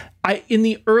changed. In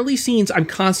the early scenes, I'm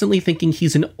constantly thinking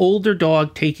he's an older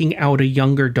dog taking out a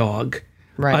younger dog,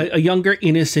 right? A younger,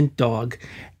 innocent dog.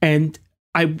 And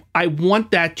I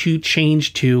want that to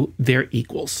change to they're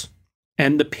equals.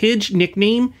 And the Pidge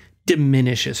nickname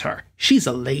diminishes her. She's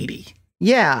a lady.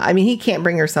 Yeah, I mean, he can't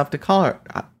bring himself to call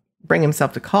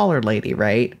her Lady,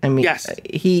 right? I mean, yes.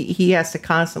 He has to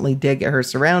constantly dig at her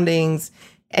surroundings,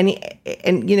 and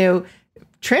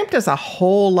Tramp does a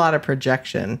whole lot of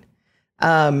projection.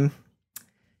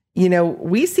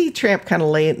 We see Tramp kind of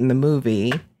late in the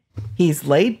movie. He's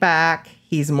laid back.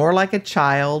 He's more like a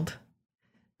child.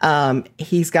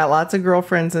 He's got lots of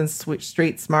girlfriends and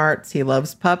street smarts. He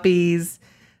loves puppies,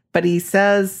 but he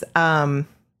says,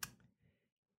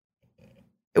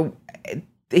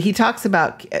 he talks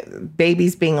about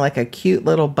babies being like a cute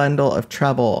little bundle of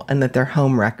trouble, and that they're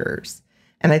home wreckers.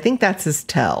 And I think that's his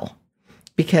tell,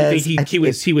 because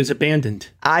he was abandoned.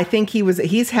 I think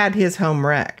he's had his home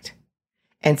wrecked.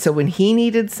 And so when he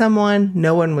needed someone,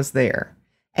 no one was there.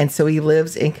 And so he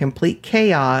lives in complete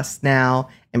chaos now,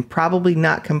 and probably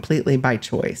not completely by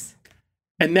choice.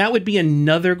 And that would be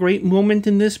another great moment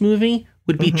in this movie,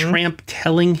 would be Tramp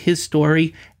telling his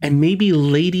story, and maybe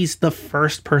Lady's the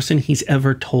first person he's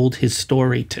ever told his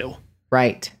story to.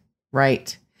 Right.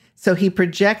 So he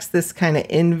projects this kind of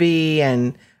envy,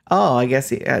 and, I guess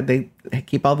they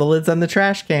keep all the lids on the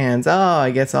trash cans.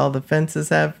 I guess all the fences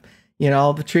have,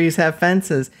 all the trees have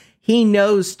fences. He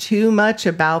knows too much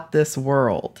about this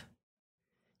world.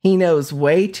 He knows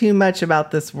way too much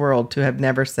about this world to have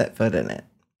never set foot in it.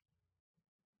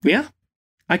 Yeah,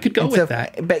 I could go with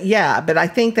that. But I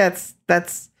think that's,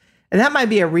 and that might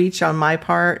be a reach on my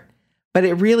part, but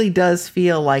it really does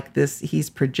feel like this,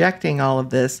 he's projecting all of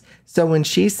this. So when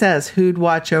she says, who'd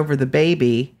watch over the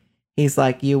baby? He's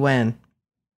like, you win.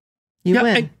 You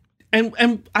win.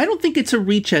 And I don't think it's a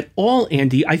reach at all,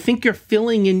 Andy. I think you're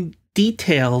filling in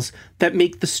details that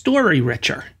make the story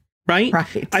richer, right?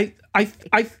 Right.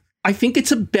 I think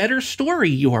it's a better story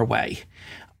your way.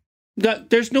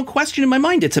 There's no question in my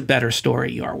mind it's a better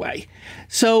story your way.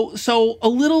 So a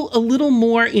little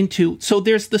more into, so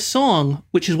there's the song,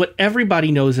 which is what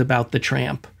everybody knows about the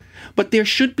Tramp, but there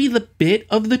should be the bit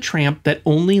of the Tramp that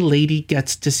only Lady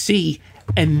gets to see.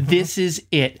 And this is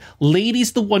it.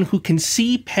 Lady's the one who can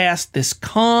see past this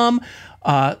calm,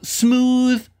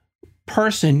 smooth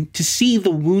person to see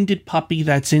the wounded puppy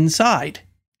that's inside.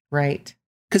 Right.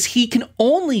 Because he can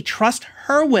only trust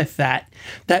her with that.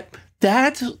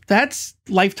 That's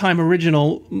Lifetime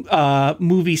original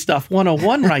movie stuff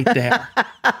 101 right there.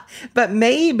 But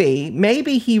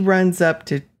maybe he runs up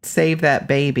to save that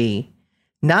baby,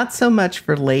 not so much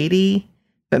for Lady,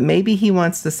 but maybe he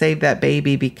wants to save that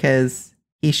baby because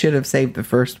he should have saved the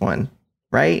first one,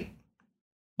 right?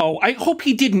 Oh, I hope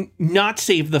he didn't not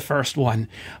save the first one,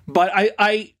 but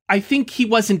I think he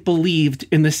wasn't believed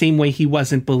in the same way he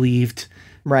wasn't believed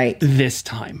right this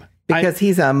time. Because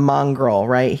he's a mongrel,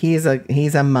 right? He's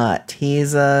a mutt.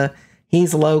 He's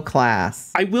low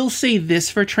class. I will say this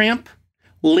for Tramp.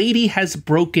 Lady has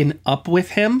broken up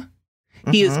with him.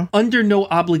 He is under no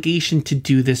obligation to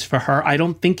do this for her. I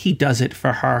don't think he does it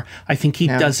for her. I think he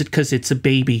does it because it's a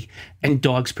baby, and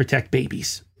dogs protect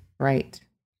babies. Right.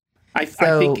 I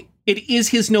think it is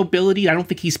his nobility. I don't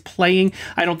think he's playing.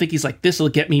 I don't think he's like, this will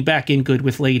get me back in good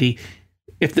with Lady.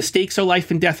 If the stakes are life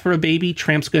and death for a baby,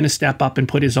 Tramp's going to step up and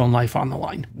put his own life on the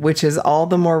line. Which is all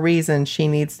the more reason she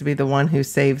needs to be the one who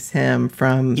saves him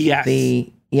from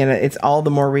it's all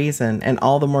the more reason and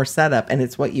all the more setup, and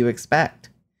it's what you expect.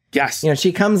 Yes.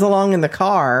 She comes along in the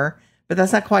car, but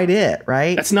that's not quite it,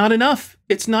 right? That's not enough.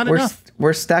 It's not enough.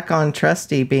 We're stuck on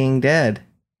Trusty being dead.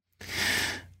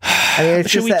 I mean,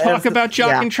 Should we talk about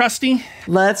Jock and Trusty?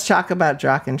 Let's talk about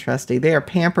Jock and Trusty. They are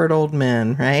pampered old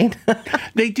men, right?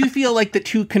 They do feel like the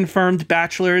two confirmed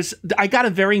bachelors. I got a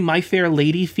very My Fair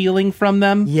Lady feeling from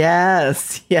them.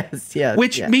 Yes.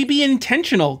 Which may be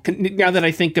intentional now that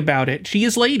I think about it. She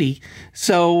is lady.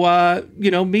 So,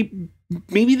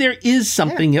 maybe there is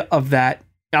something of that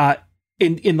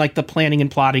in like the planning and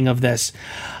plotting of this.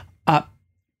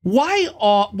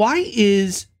 Why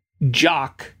is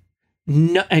Jock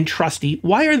and Trusty,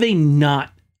 why are they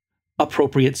not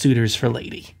appropriate suitors for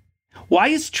Lady? Why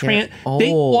is Tramp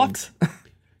old?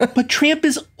 But Tramp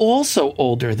is also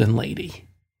older than Lady.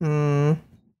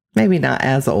 Maybe not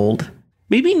as old.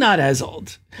 Maybe not as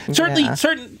old.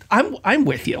 Certainly. I'm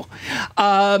with you.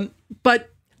 But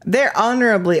they're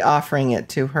honorably offering it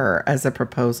to her as a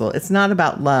proposal. It's not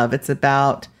about love. It's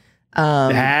about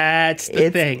that's the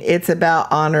thing. It's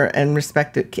about honor and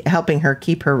respect, helping her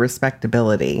keep her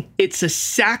respectability. It's a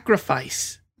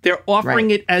sacrifice. They're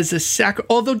offering it as a sacrifice.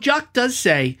 Although Jock does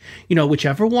say,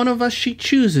 whichever one of us she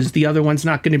chooses, the other one's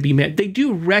not going to be mad. They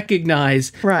do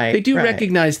recognize,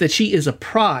 recognize that she is a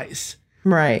prize.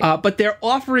 Right. But they're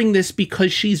offering this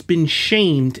because she's been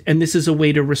shamed, and this is a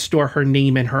way to restore her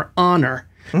name and her honor,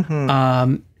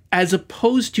 as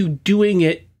opposed to doing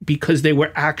it because they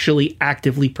were actually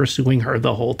actively pursuing her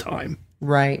the whole time.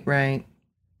 Right.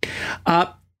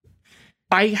 I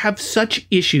have such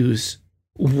issues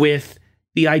with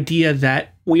the idea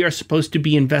that we are supposed to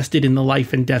be invested in the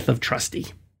life and death of Trusty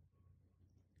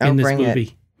in this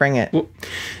movie. Bring it.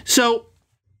 So,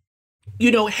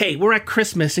 hey, we're at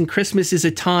Christmas, and Christmas is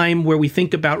a time where we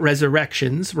think about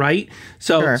resurrections, right?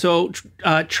 So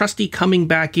Trusty coming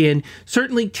back in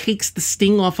certainly takes the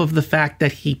sting off of the fact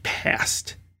that he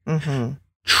passed.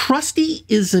 Trusty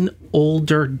is an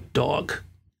older dog.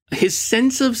 His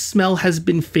sense of smell has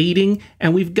been fading,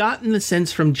 and we've gotten the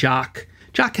sense from Jock.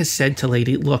 Jock has said to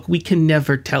Lady, look, we can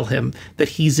never tell him that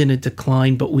he's in a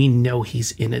decline, but we know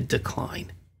he's in a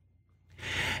decline.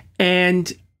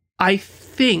 And I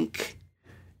think,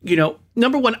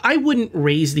 number one, I wouldn't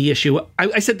raise the issue.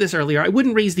 I said this earlier. I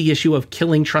wouldn't raise the issue of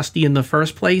killing Trusty in the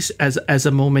first place as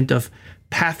a moment of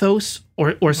pathos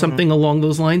or something along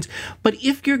those lines. But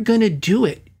if you're going to do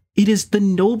it, it is the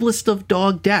noblest of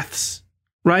dog deaths,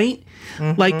 right?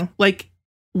 Like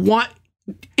what?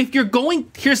 If you're going,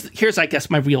 here's I guess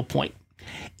my real point.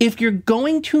 If you're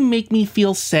going to make me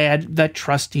feel sad that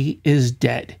Trusty is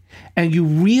dead, and you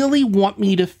really want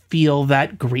me to feel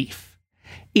that grief,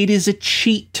 it is a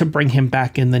cheat to bring him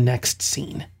back in the next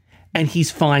scene. And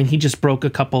he's fine. He just broke a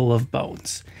couple of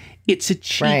bones. It's a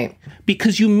cheat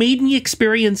because you made me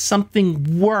experience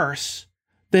something worse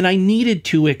than I needed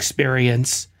to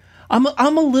experience. I'm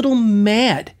a little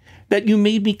mad that you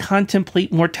made me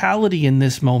contemplate mortality in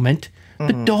this moment.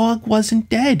 The dog wasn't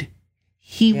dead.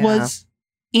 He was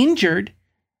injured.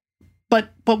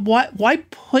 But why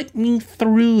put me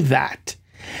through that?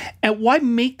 And why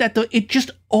make that it just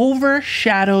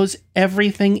overshadows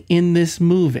everything in this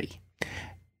movie.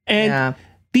 And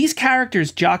these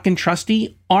characters, Jock and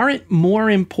Trusty, aren't more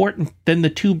important than the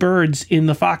two birds in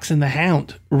The Fox and the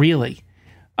Hound, really.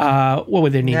 What were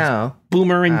their names? No.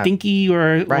 Boomer and Dinky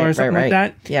or something like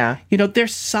that. Yeah. They're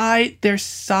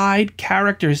side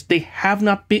characters. They're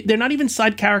not even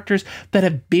side characters that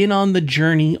have been on the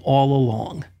journey all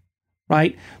along,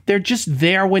 right? They're just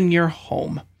there when you're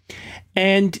home.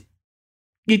 And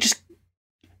they're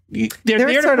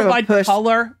there to provide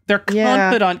color. They're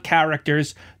confidant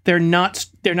characters. They're not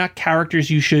characters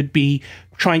you should be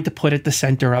trying to put at the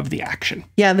center of the action.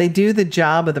 Yeah, they do the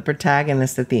job of the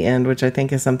protagonist at the end, which I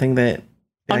think is something that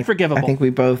unforgivable. I think we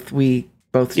both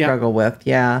struggle with.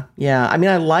 Yeah. I mean,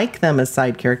 I like them as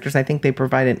side characters. I think they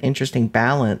provide an interesting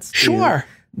balance to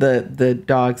the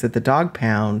dogs at the dog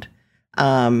pound.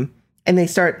 And they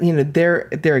start,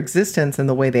 their existence and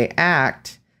the way they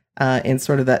act in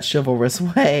sort of that chivalrous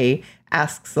way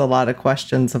asks a lot of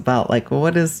questions about like, well,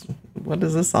 what is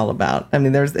this all about? I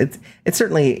mean, it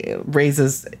certainly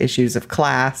raises issues of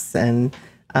class and,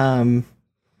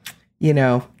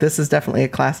 this is definitely a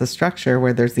classist structure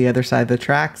where there's the other side of the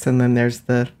tracks and then there's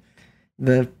the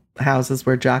houses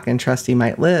where Jock and Trusty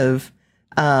might live.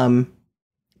 But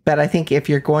I think if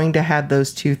you're going to have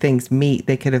those two things meet,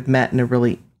 they could have met in a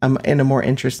really, in a more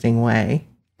interesting way.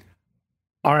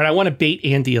 All right, I want to bait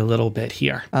Andy a little bit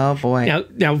here. Oh boy.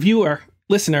 Now viewer,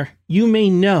 listener, you may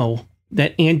know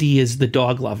that Andy is the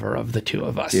dog lover of the two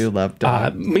of us. I do love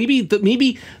dogs. Maybe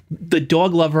the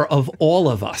dog lover of all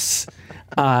of us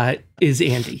is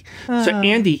Andy. So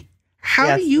Andy,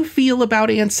 how do you feel about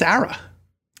Aunt Sarah?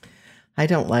 I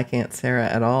don't like Aunt Sarah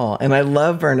at all. And I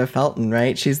love Verna Felton,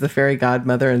 right? She's the fairy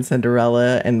godmother in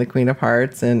Cinderella and the Queen of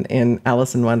Hearts and in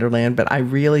Alice in Wonderland, but I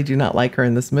really do not like her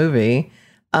in this movie.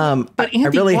 But Andy, I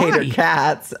really why? hate her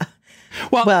cats.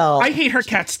 Well, I hate her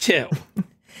cats too.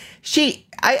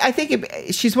 I think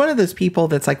she's one of those people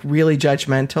that's like really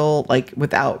judgmental, like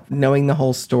without knowing the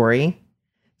whole story.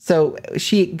 So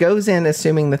she goes in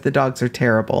assuming that the dogs are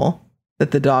terrible,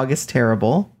 that the dog is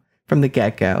terrible from the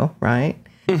get-go, right?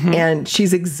 Mm-hmm. And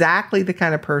she's exactly the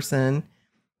kind of person.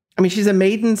 I mean, she's a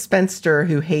maiden spinster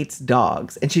who hates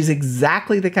dogs, and she's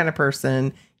exactly the kind of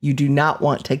person you do not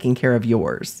want taking care of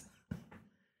yours.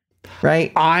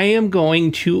 Right? I am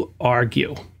going to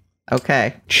argue.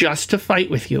 Okay. Just to fight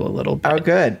with you a little bit. Oh,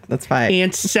 good. Let's fight.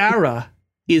 Aunt Sarah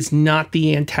is not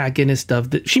the antagonist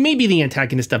of she may be the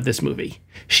antagonist of this movie.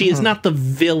 She is not the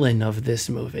villain of this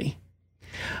movie.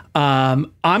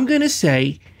 I'm going to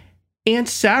say, Aunt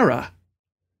Sarah,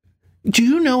 do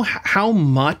you know how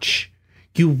much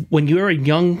when you're a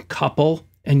young couple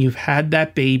and you've had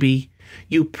that baby,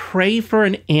 you pray for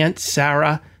an Aunt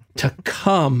Sarah to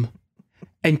come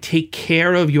and take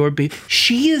care of your baby?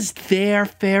 She is their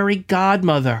fairy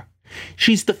godmother.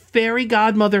 She's the fairy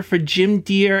godmother for Jim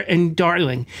Dear and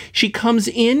Darling. She comes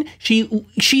in, she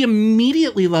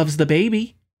immediately loves the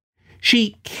baby.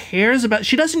 She cares about,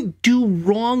 she doesn't do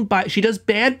wrong she does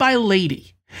bad by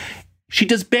Lady. She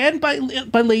does bad by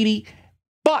Lady,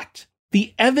 but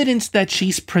the evidence that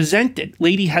she's presented,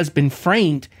 Lady has been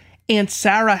framed. Aunt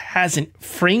Sarah hasn't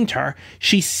framed her.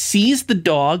 She sees the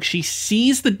dog. She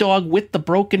sees the dog with the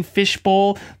broken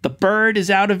fishbowl. The bird is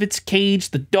out of its cage.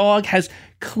 The dog has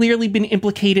clearly been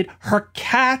implicated. Her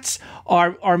cats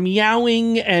are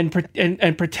meowing and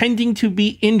pretending to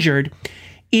be injured.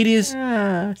 It is.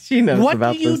 She knows what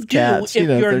about do you those cats. do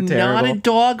if you're not a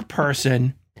dog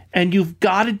person and you've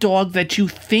got a dog that you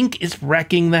think is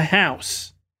wrecking the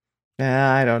house?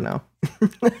 I don't know.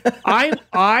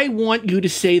 I want you to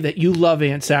say that you love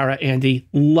Aunt Sarah, Andy.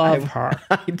 Love her.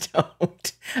 I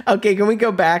don't. Okay, can we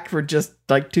go back for just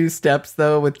like 2 steps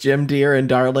though with Jim Dear and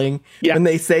Darling? Yeah. When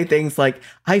they say things like,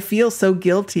 I feel so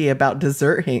guilty about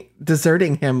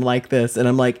deserting him like this. And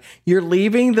I'm like, you're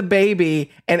leaving the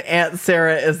baby and Aunt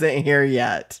Sarah isn't here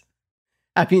yet.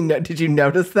 I mean, did you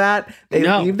notice that? They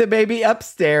leave the baby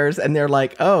upstairs and they're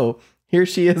like, oh, here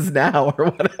she is now, or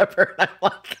whatever. And I'm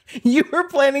like, you were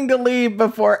planning to leave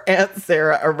before Aunt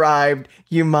Sarah arrived,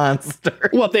 you monster.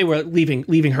 Well, they were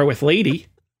leaving her with Lady.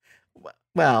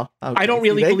 Well, okay. I don't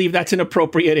really believe that's an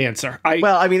appropriate answer.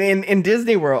 In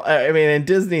Disney World, in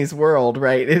Disney's world,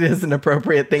 right? It is an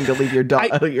appropriate thing to leave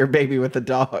your baby with a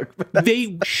dog.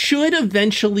 They should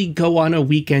eventually go on a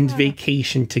weekend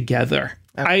vacation together.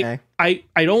 Okay. I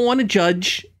don't want to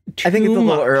judge. I think it's a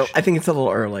little early. I think it's a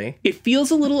little early. It feels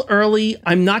a little early.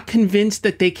 I'm not convinced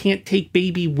that they can't take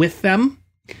baby with them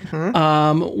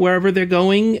wherever they're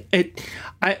going.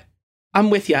 I'm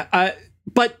with you.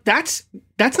 But that's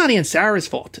not Aunt Sarah's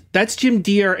fault. That's Jim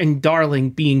Dear and Darling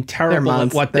being terrible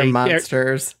at what they're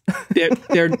monsters.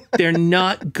 They're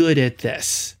not good at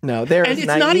this. No, they're and it's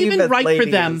not even right for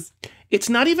them. It's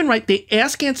not even right. They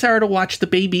ask Aunt Sarah to watch the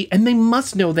baby, and they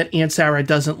must know that Aunt Sarah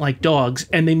doesn't like dogs,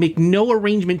 and they make no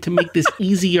arrangement to make this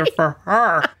easier for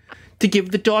her to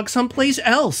give the dog someplace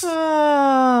else.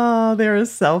 Oh, they're as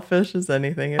selfish as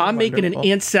anything. I'm making an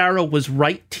Aunt Sarah was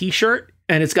right t-shirt,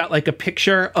 and it's got like a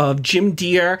picture of Jim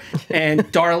Dear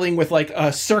and Darling with like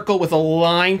a circle with a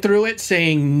line through it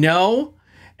saying no,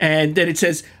 and then it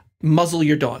says, muzzle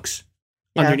your dogs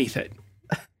underneath it.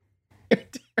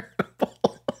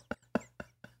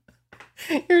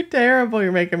 You're terrible.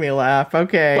 You're making me laugh.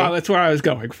 Okay. Well, that's where I was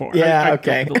going for. Yeah,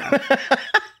 okay.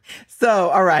 So,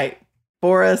 all right.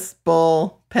 Boris,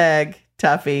 Bull, Peg,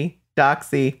 Tuffy,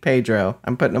 Doxy, Pedro.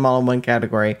 I'm putting them all in one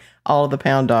category. All of the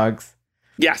pound dogs.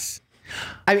 Yes.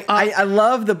 I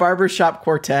love the barbershop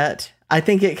quartet. I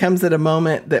think it comes at a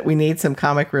moment that we need some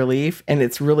comic relief, and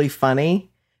it's really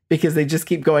funny because they just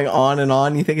keep going on and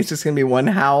on. You think it's just going to be one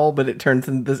howl, but it turns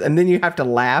into this, and then you have to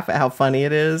laugh at how funny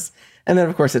it is. And then,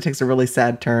 of course, it takes a really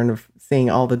sad turn of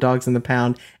seeing all the dogs in the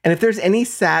pound. And if there's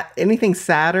anything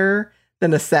sadder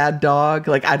than a sad dog,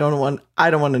 like I don't want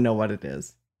to know what it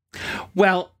is.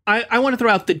 Well, I want to throw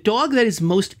out the dog that is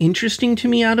most interesting to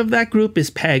me out of that group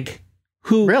is Peg,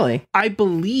 who really I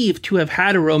believe to have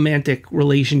had a romantic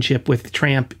relationship with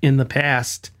Tramp in the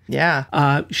past.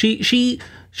 Yeah. She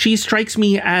strikes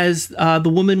me as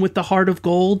the woman with the heart of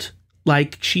gold.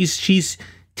 Like she's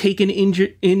taken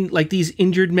these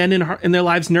injured men in their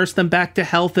lives, nursed them back to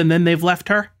health, and then they've left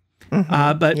her.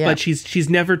 Mm-hmm. But she's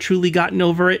never truly gotten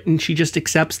over it, and she just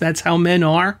accepts that's how men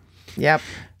are. Yep.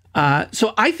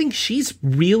 So I think she's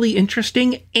really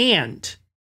interesting, and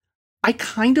I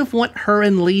kind of want her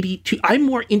and Lady to. I'm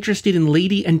more interested in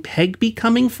Lady and Peg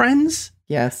becoming friends.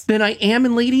 Yes. Than I am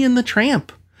in Lady and the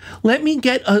Tramp. Let me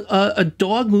get a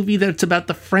dog movie that's about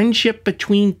the friendship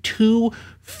between two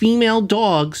female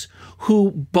dogs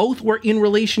who both were in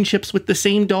relationships with the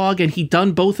same dog and he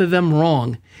done both of them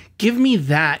wrong. Give me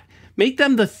that. Make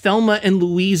them the Thelma and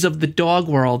Louise of the dog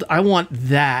world. I want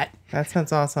that. That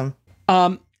sounds awesome.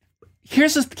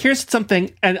 Here's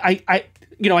something, and I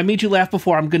made you laugh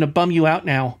before. I'm going to bum you out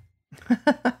now.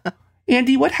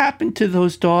 Andy, what happened to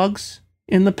those dogs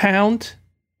in the pound?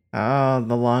 Oh,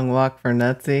 the long walk for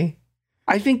Nutsy.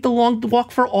 I think the long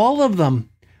walk for all of them.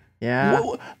 Yeah.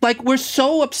 Like, we're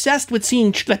so obsessed with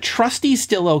seeing that Trusty's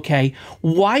still okay.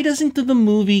 Why doesn't the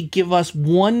movie give us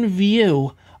one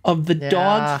view of the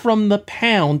dogs from the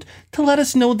pound to let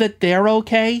us know that they're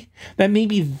okay? That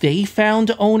maybe they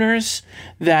found owners?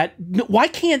 Why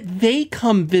can't they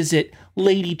come visit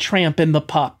Lady Tramp and the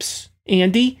pups,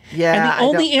 Andy? Yeah. And the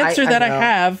only answer that I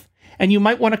have, and you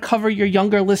might want to cover your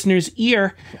younger listener's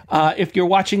ear if you're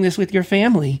watching this with your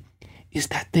family, is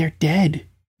that they're dead.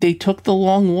 They took the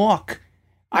long walk.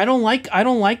 I don't like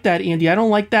that, Andy. I don't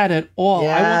like that at all.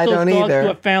 Yeah, I want those dogs to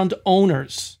have found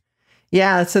owners.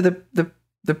 Yeah, so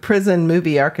the prison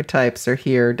movie archetypes are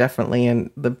here, definitely, and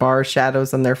the bar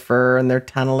shadows on their fur, and they're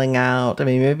tunneling out. I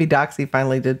mean, maybe Doxy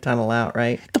finally did tunnel out,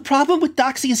 right? The problem with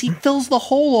Doxy is he fills the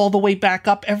hole all the way back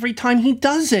up every time he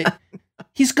does it.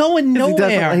 He's going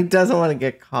nowhere. He doesn't want to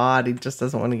get caught. He just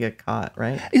doesn't want to get caught,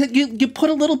 right? You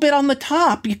put a little bit on the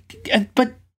top,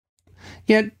 but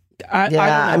yeah. I don't know.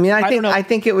 I mean, I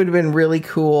think it would have been really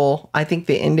cool. I think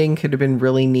the ending could have been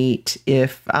really neat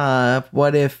if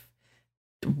what if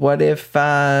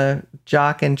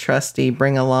Jock and Trusty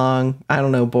bring along, I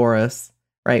don't know, Boris,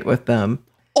 right, with them.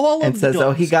 All and of says,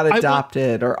 dogs. he got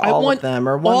adopted, or all of them,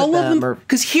 or one of them.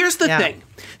 Because here's the thing.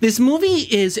 This movie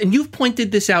is, and you've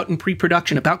pointed this out in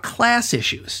pre-production, about class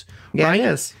issues. Yeah, right? It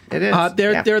is.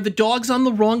 There are the dogs on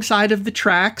the wrong side of the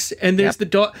tracks, and there's the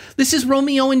dog. This is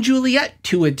Romeo and Juliet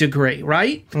to a degree,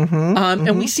 right?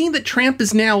 And we see that Tramp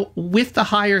is now with the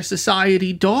higher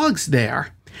society dogs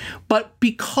there. But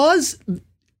we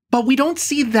don't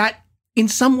see that in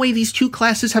some way these two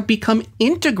classes have become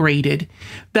integrated,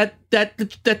 that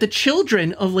the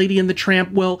children of Lady and the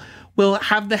Tramp will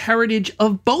have the heritage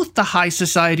of both the high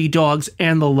society dogs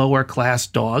and the lower class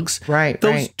dogs. Right.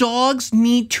 Those dogs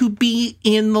need to be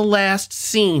in the last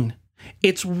scene.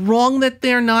 It's wrong that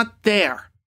they're not there.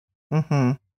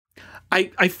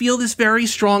 I feel this very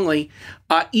strongly,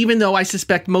 even though I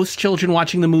suspect most children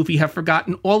watching the movie have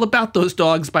forgotten all about those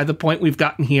dogs by the point we've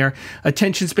gotten here.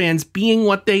 Attention spans being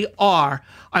what they are.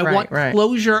 I want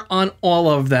closure on all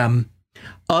of them.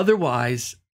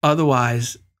 Otherwise,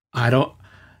 I don't.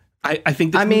 I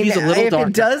think this movie's a little dark.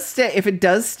 If it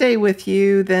does stay with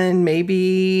you, then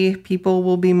maybe people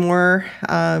will be more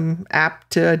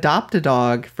apt to adopt a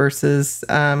dog versus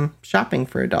shopping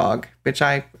for a dog, which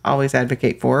I always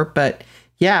advocate for. But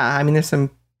yeah, I mean, there's some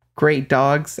great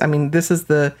dogs. I mean, this is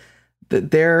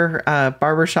their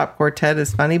barbershop quartet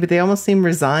is funny, but they almost seem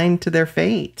resigned to their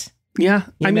fate. Yeah,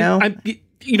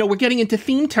 we're getting into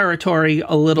theme territory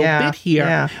a little bit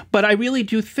here, but I really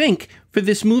do think for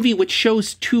this movie, which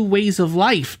shows two ways of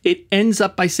life, it ends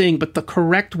up by saying, but the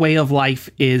correct way of life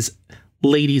is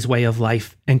Lady's way of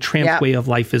life, and Tramp's way of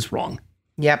life is wrong.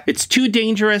 Yep. It's too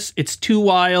dangerous. It's too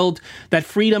wild. That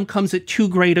freedom comes at too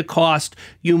great a cost.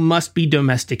 You must be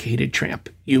domesticated, Tramp.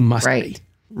 You must be.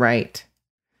 Right.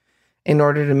 In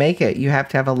order to make it, you have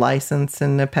to have a license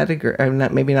and a pedigree.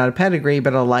 Maybe not a pedigree,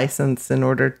 but a license in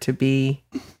order to be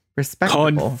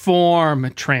respectable.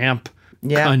 Conform, Tramp.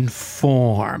 Yeah.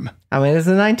 Conform. I mean, it's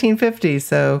the 1950s,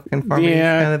 so conformity is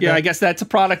kind of I guess that's a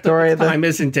product of the time,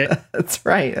 isn't it? That's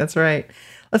right.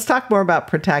 Let's talk more about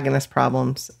protagonist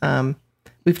problems.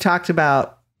 We've talked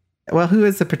about, who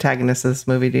is the protagonist of this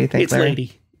movie, do you think, It's Larry?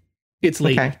 Lady. It's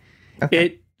Lady.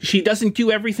 Okay. She doesn't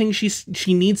do everything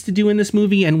she needs to do in this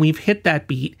movie, and we've hit that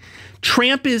beat.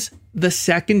 Tramp is the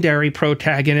secondary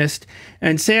protagonist,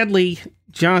 and sadly,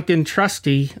 Jock and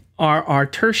Trusty are our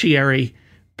tertiary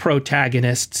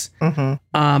protagonists.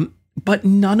 But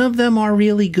none of them are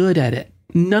really good at it.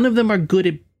 None of them are good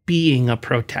at being a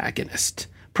protagonist.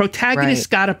 Protagonists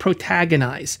got to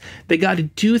protagonize. They got to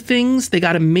do things. They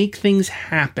got to make things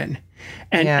happen.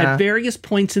 And at various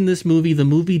points in this movie, the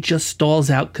movie just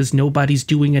stalls out because nobody's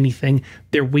doing anything.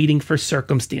 They're waiting for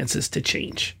circumstances to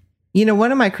change. You know,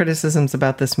 one of my criticisms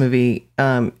about this movie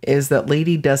is that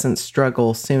Lady doesn't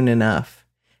struggle soon enough.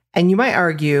 And you might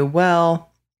argue,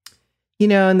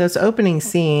 in those opening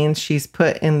scenes, she's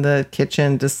put in the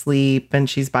kitchen to sleep and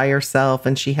she's by herself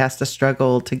and she has to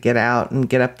struggle to get out and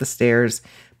get up the stairs.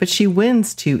 But she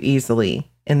wins too easily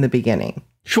in the beginning.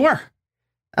 Sure.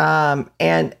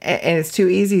 And it's too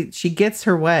easy. She gets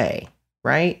her way,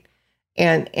 right?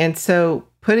 And so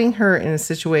putting her in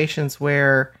situations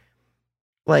where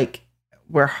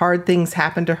hard things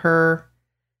happen to her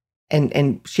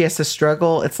and she has to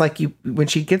struggle. It's like when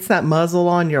she gets that muzzle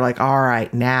on, you're like, all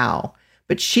right, now.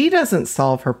 But she doesn't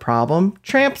solve her problem.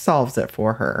 Tramp solves it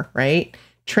for her, right?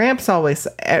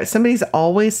 Somebody's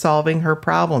always solving her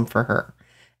problem for her.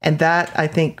 And that, I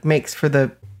think, makes for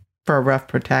a rough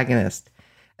protagonist.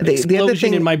 The other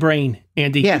thing in my brain,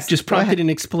 Andy, yes, just prompted an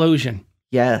explosion.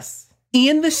 Yes.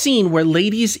 In the scene where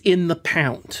Lady's in the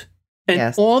pound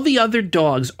and all the other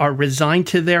dogs are resigned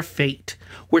to their fate,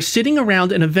 we're sitting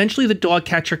around and eventually the dog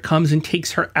catcher comes and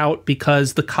takes her out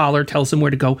because the collar tells him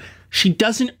where to go. She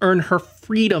doesn't earn her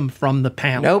freedom from the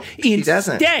pound. Nope, she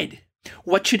doesn't. Instead,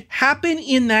 what should happen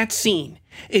in that scene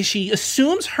is she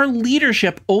assumes her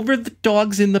leadership over the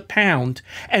dogs in the pound,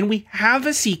 and we have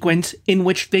a sequence in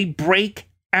which they break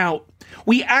out.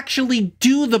 We actually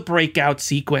do the breakout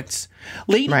sequence.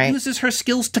 Lady uses her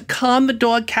skills to calm the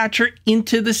dog catcher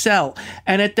into the cell.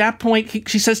 And at that point,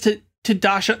 she says to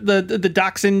Dasha, the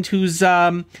dachshund who's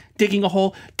digging a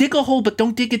hole, dig a hole, but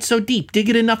don't dig it so deep. Dig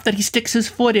it enough that he sticks his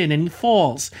foot in and he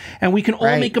falls. And we can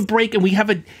all make a break, and we have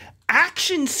an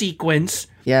action sequence.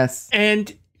 Yes.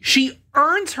 And she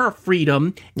earns her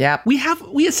freedom. Yep. We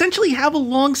essentially have a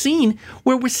long scene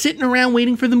where we're sitting around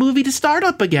waiting for the movie to start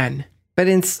up again. But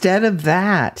instead of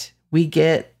that, we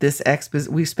get this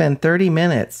we spend 30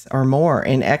 minutes or more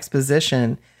in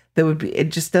exposition it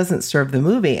just doesn't serve the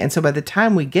movie. And so by the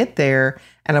time we get there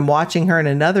and I'm watching her in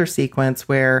another sequence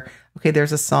where, okay,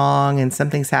 there's a song and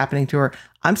something's happening to her,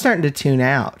 I'm starting to tune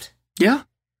out. Yeah.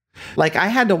 Like I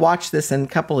had to watch this in a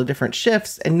couple of different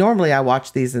shifts, and normally I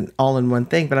watch these all in one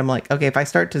thing, but I'm like, okay,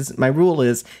 my rule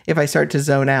is if I start to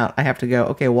zone out, I have to go,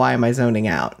 okay, why am I zoning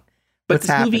out? What's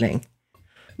happening?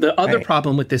 The other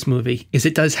problem with this movie is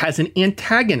it has an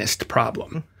antagonist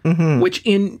problem, which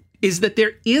is that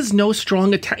there is no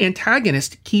strong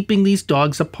antagonist keeping these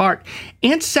dogs apart.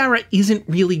 Aunt Sarah isn't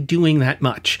really doing that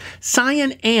much. Cy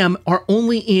and Am are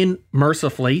only in,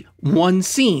 mercifully, one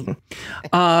scene.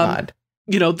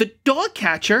 The dog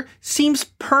catcher seems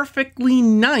perfectly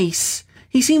nice.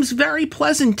 He seems very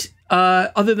pleasant,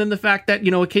 other than the fact that,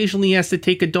 occasionally he has to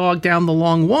take a dog down the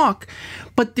long walk.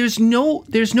 But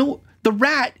the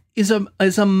rat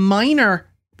is a minor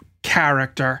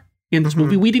character in this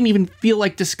movie. We didn't even feel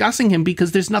like discussing him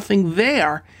because there's nothing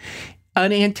there.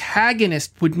 An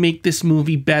antagonist would make this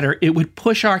movie better. It would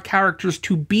push our characters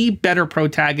to be better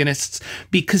protagonists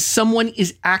because someone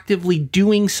is actively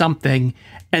doing something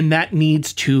and that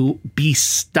needs to be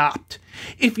stopped.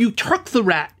 If you took the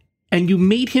rat and you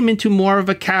made him into more of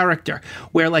a character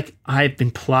where, like, I've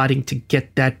been plotting to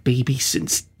get that baby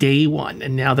since day one,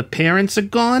 and now the parents are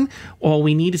gone. All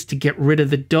we need is to get rid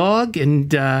of the dog,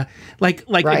 and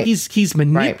he's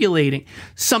manipulating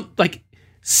something.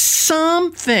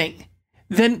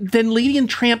 Then Lady and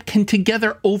Tramp can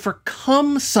together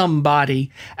overcome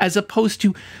somebody, as opposed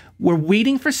to we're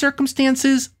waiting for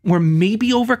circumstances, we're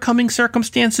maybe overcoming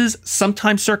circumstances.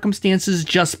 Sometimes circumstances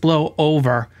just blow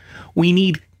over. We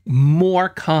need more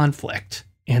conflict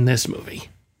in this movie.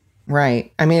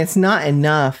 Right. I mean, it's not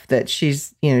enough that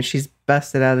she's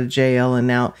busted out of jail and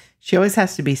now she always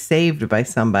has to be saved by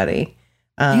somebody.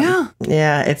 Yeah.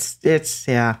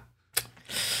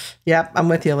 Yep. I'm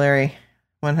with you, Larry.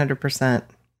 100%.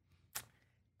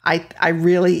 I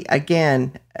really,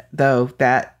 again, though,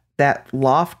 that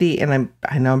lofty, and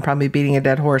I know I'm probably beating a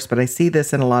dead horse, but I see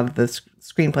this in a lot of the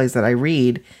screenplays that I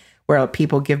read, where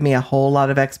people give me a whole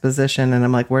lot of exposition and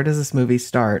I'm like, where does this movie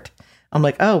start? I'm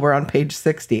like, oh, we're on page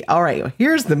 60. All right, well,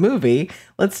 here's the movie.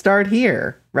 Let's start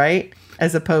here, right?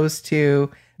 As opposed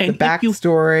to the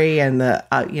backstory and the.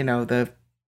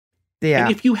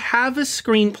 And if you have a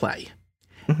screenplay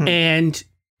and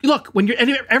look, when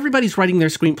everybody's writing their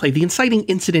screenplay, the inciting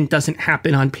incident doesn't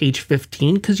happen on page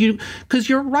 15 because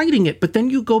you're writing it, but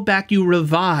then you go back, you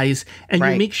revise, and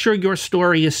you make sure your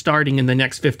story is starting in the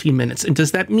next 15 minutes. And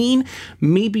does that mean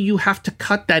maybe you have to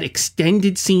cut that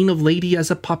extended scene of Lady as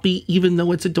a puppy, even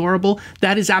though it's adorable?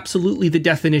 That is absolutely the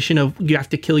definition of you have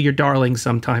to kill your darling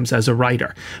sometimes as a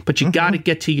writer, but you got to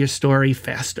get to your story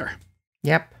faster.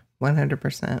 Yep,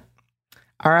 100%.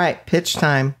 All right, pitch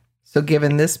time. So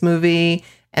given this movie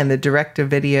and the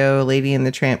direct-to-video Lady and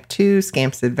the Tramp 2,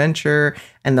 Scamp's Adventure,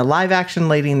 and the live-action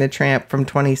Lady and the Tramp from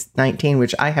 2019,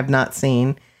 which I have not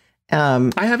seen.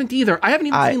 I haven't either. I haven't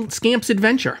even seen Scamp's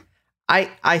Adventure.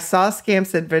 I saw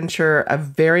Scamp's Adventure a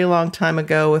very long time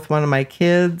ago with one of my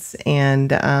kids,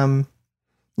 and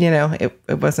it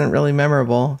wasn't really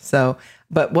memorable. So,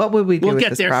 but what would we do? We'll with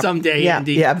get this there someday, Yeah,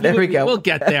 Andy. yeah, there we go. We'll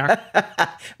get there.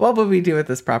 What would we do with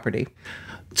this property?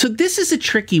 So this is a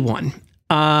tricky one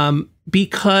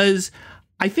because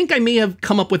I think I may have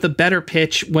come up with a better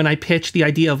pitch when I pitched the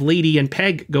idea of Lady and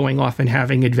Peg going off and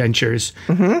having adventures.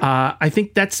 I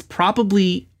think that's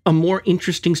probably a more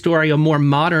interesting story, a more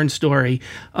modern story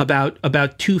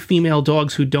about two female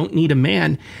dogs who don't need a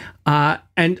man. But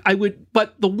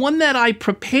the one that I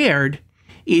prepared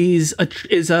is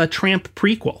a Tramp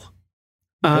prequel.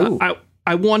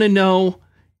 I want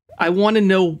to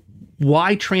know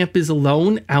why Tramp is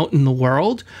alone out in the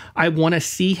world. I want to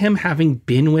see him having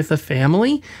been with a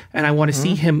family, and I want to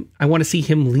see him. I want to see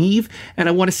him leave, and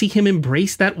I want to see him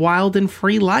embrace that wild and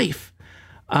free life.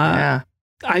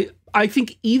 I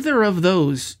think either of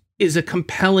those is a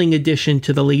compelling addition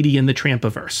to the Lady and the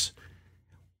Trampiverse.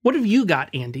 What have you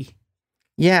got, Andy?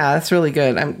 Yeah, that's really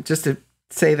good. I'm just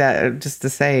to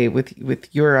say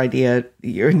with your idea,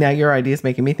 your idea is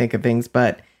making me think of things,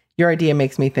 but your idea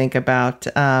makes me think about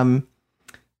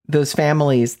those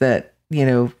families that,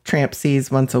 Tramp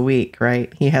sees once a week,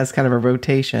 right? He has kind of a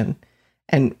rotation,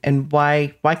 and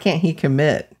why can't he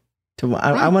commit to?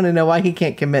 I want to know why he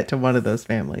can't commit to one of those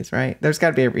families, right? There's got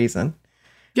to be a reason.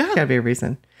 Yeah, there's got to be a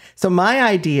reason. So my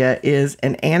idea is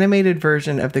an animated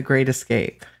version of The Great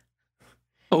Escape.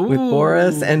 Ooh. With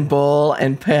Boris and Bull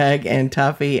and Peg and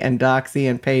Tuffy and Doxy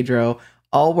and Pedro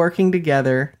all working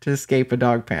together to escape a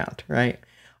dog pound, right?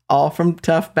 All from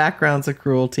tough backgrounds of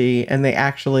cruelty, and they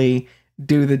actually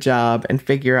do the job and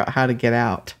figure out how to get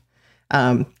out.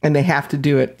 And they have to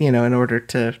do it, in order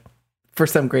for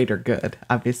some greater good,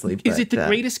 obviously. Is it The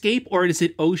Great Escape or is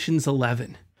it Ocean's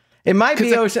 11? It might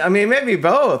be Ocean. I mean, maybe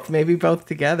both. Maybe both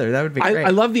together. That would be great. I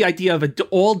love the idea of an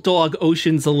all-dog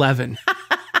Ocean's 11.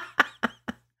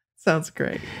 Sounds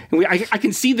great. I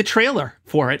can see the trailer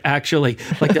for it, actually.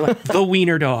 Like, they're like, the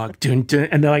wiener dog, dun, dun,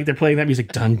 and they're playing that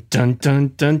music, dun, dun,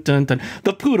 dun, dun, dun, dun.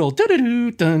 The poodle, dun, dun,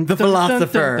 dun, dun, the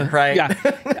philosopher, dun, dun, dun. Right? Yeah.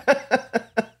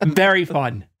 Very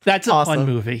fun. That's a fun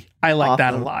movie. I like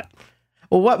that a lot.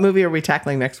 Well, what movie are we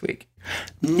tackling next week?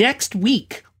 Next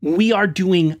week, we are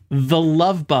doing The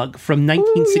Love Bug from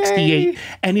 1968. Ooh,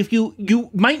 and if you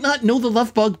might not know The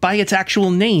Love Bug by its actual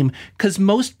name, because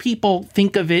most people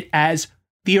think of it as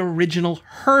the original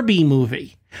Herbie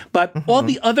movie. But all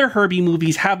the other Herbie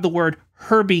movies have the word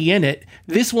Herbie in it.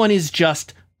 This one is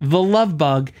just The Love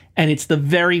Bug, and it's the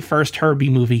very first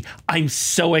Herbie movie. I'm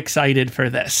so excited for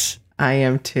this. I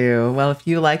am too. Well, if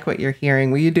you like what you're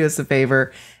hearing, will you do us a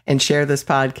favor and share this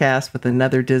podcast with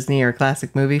another Disney or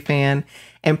classic movie fan?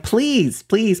 And please,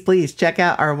 please, please check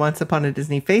out our Once Upon a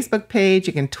Disney Facebook page.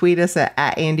 You can tweet us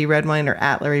at Andy Redwine or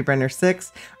at Larry Brenner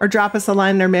 6, or drop us a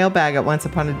line in our mailbag at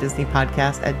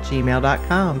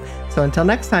onceuponadisneypodcast@gmail.com. So until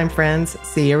next time, friends,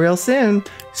 see you real soon.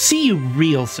 See you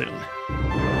real soon.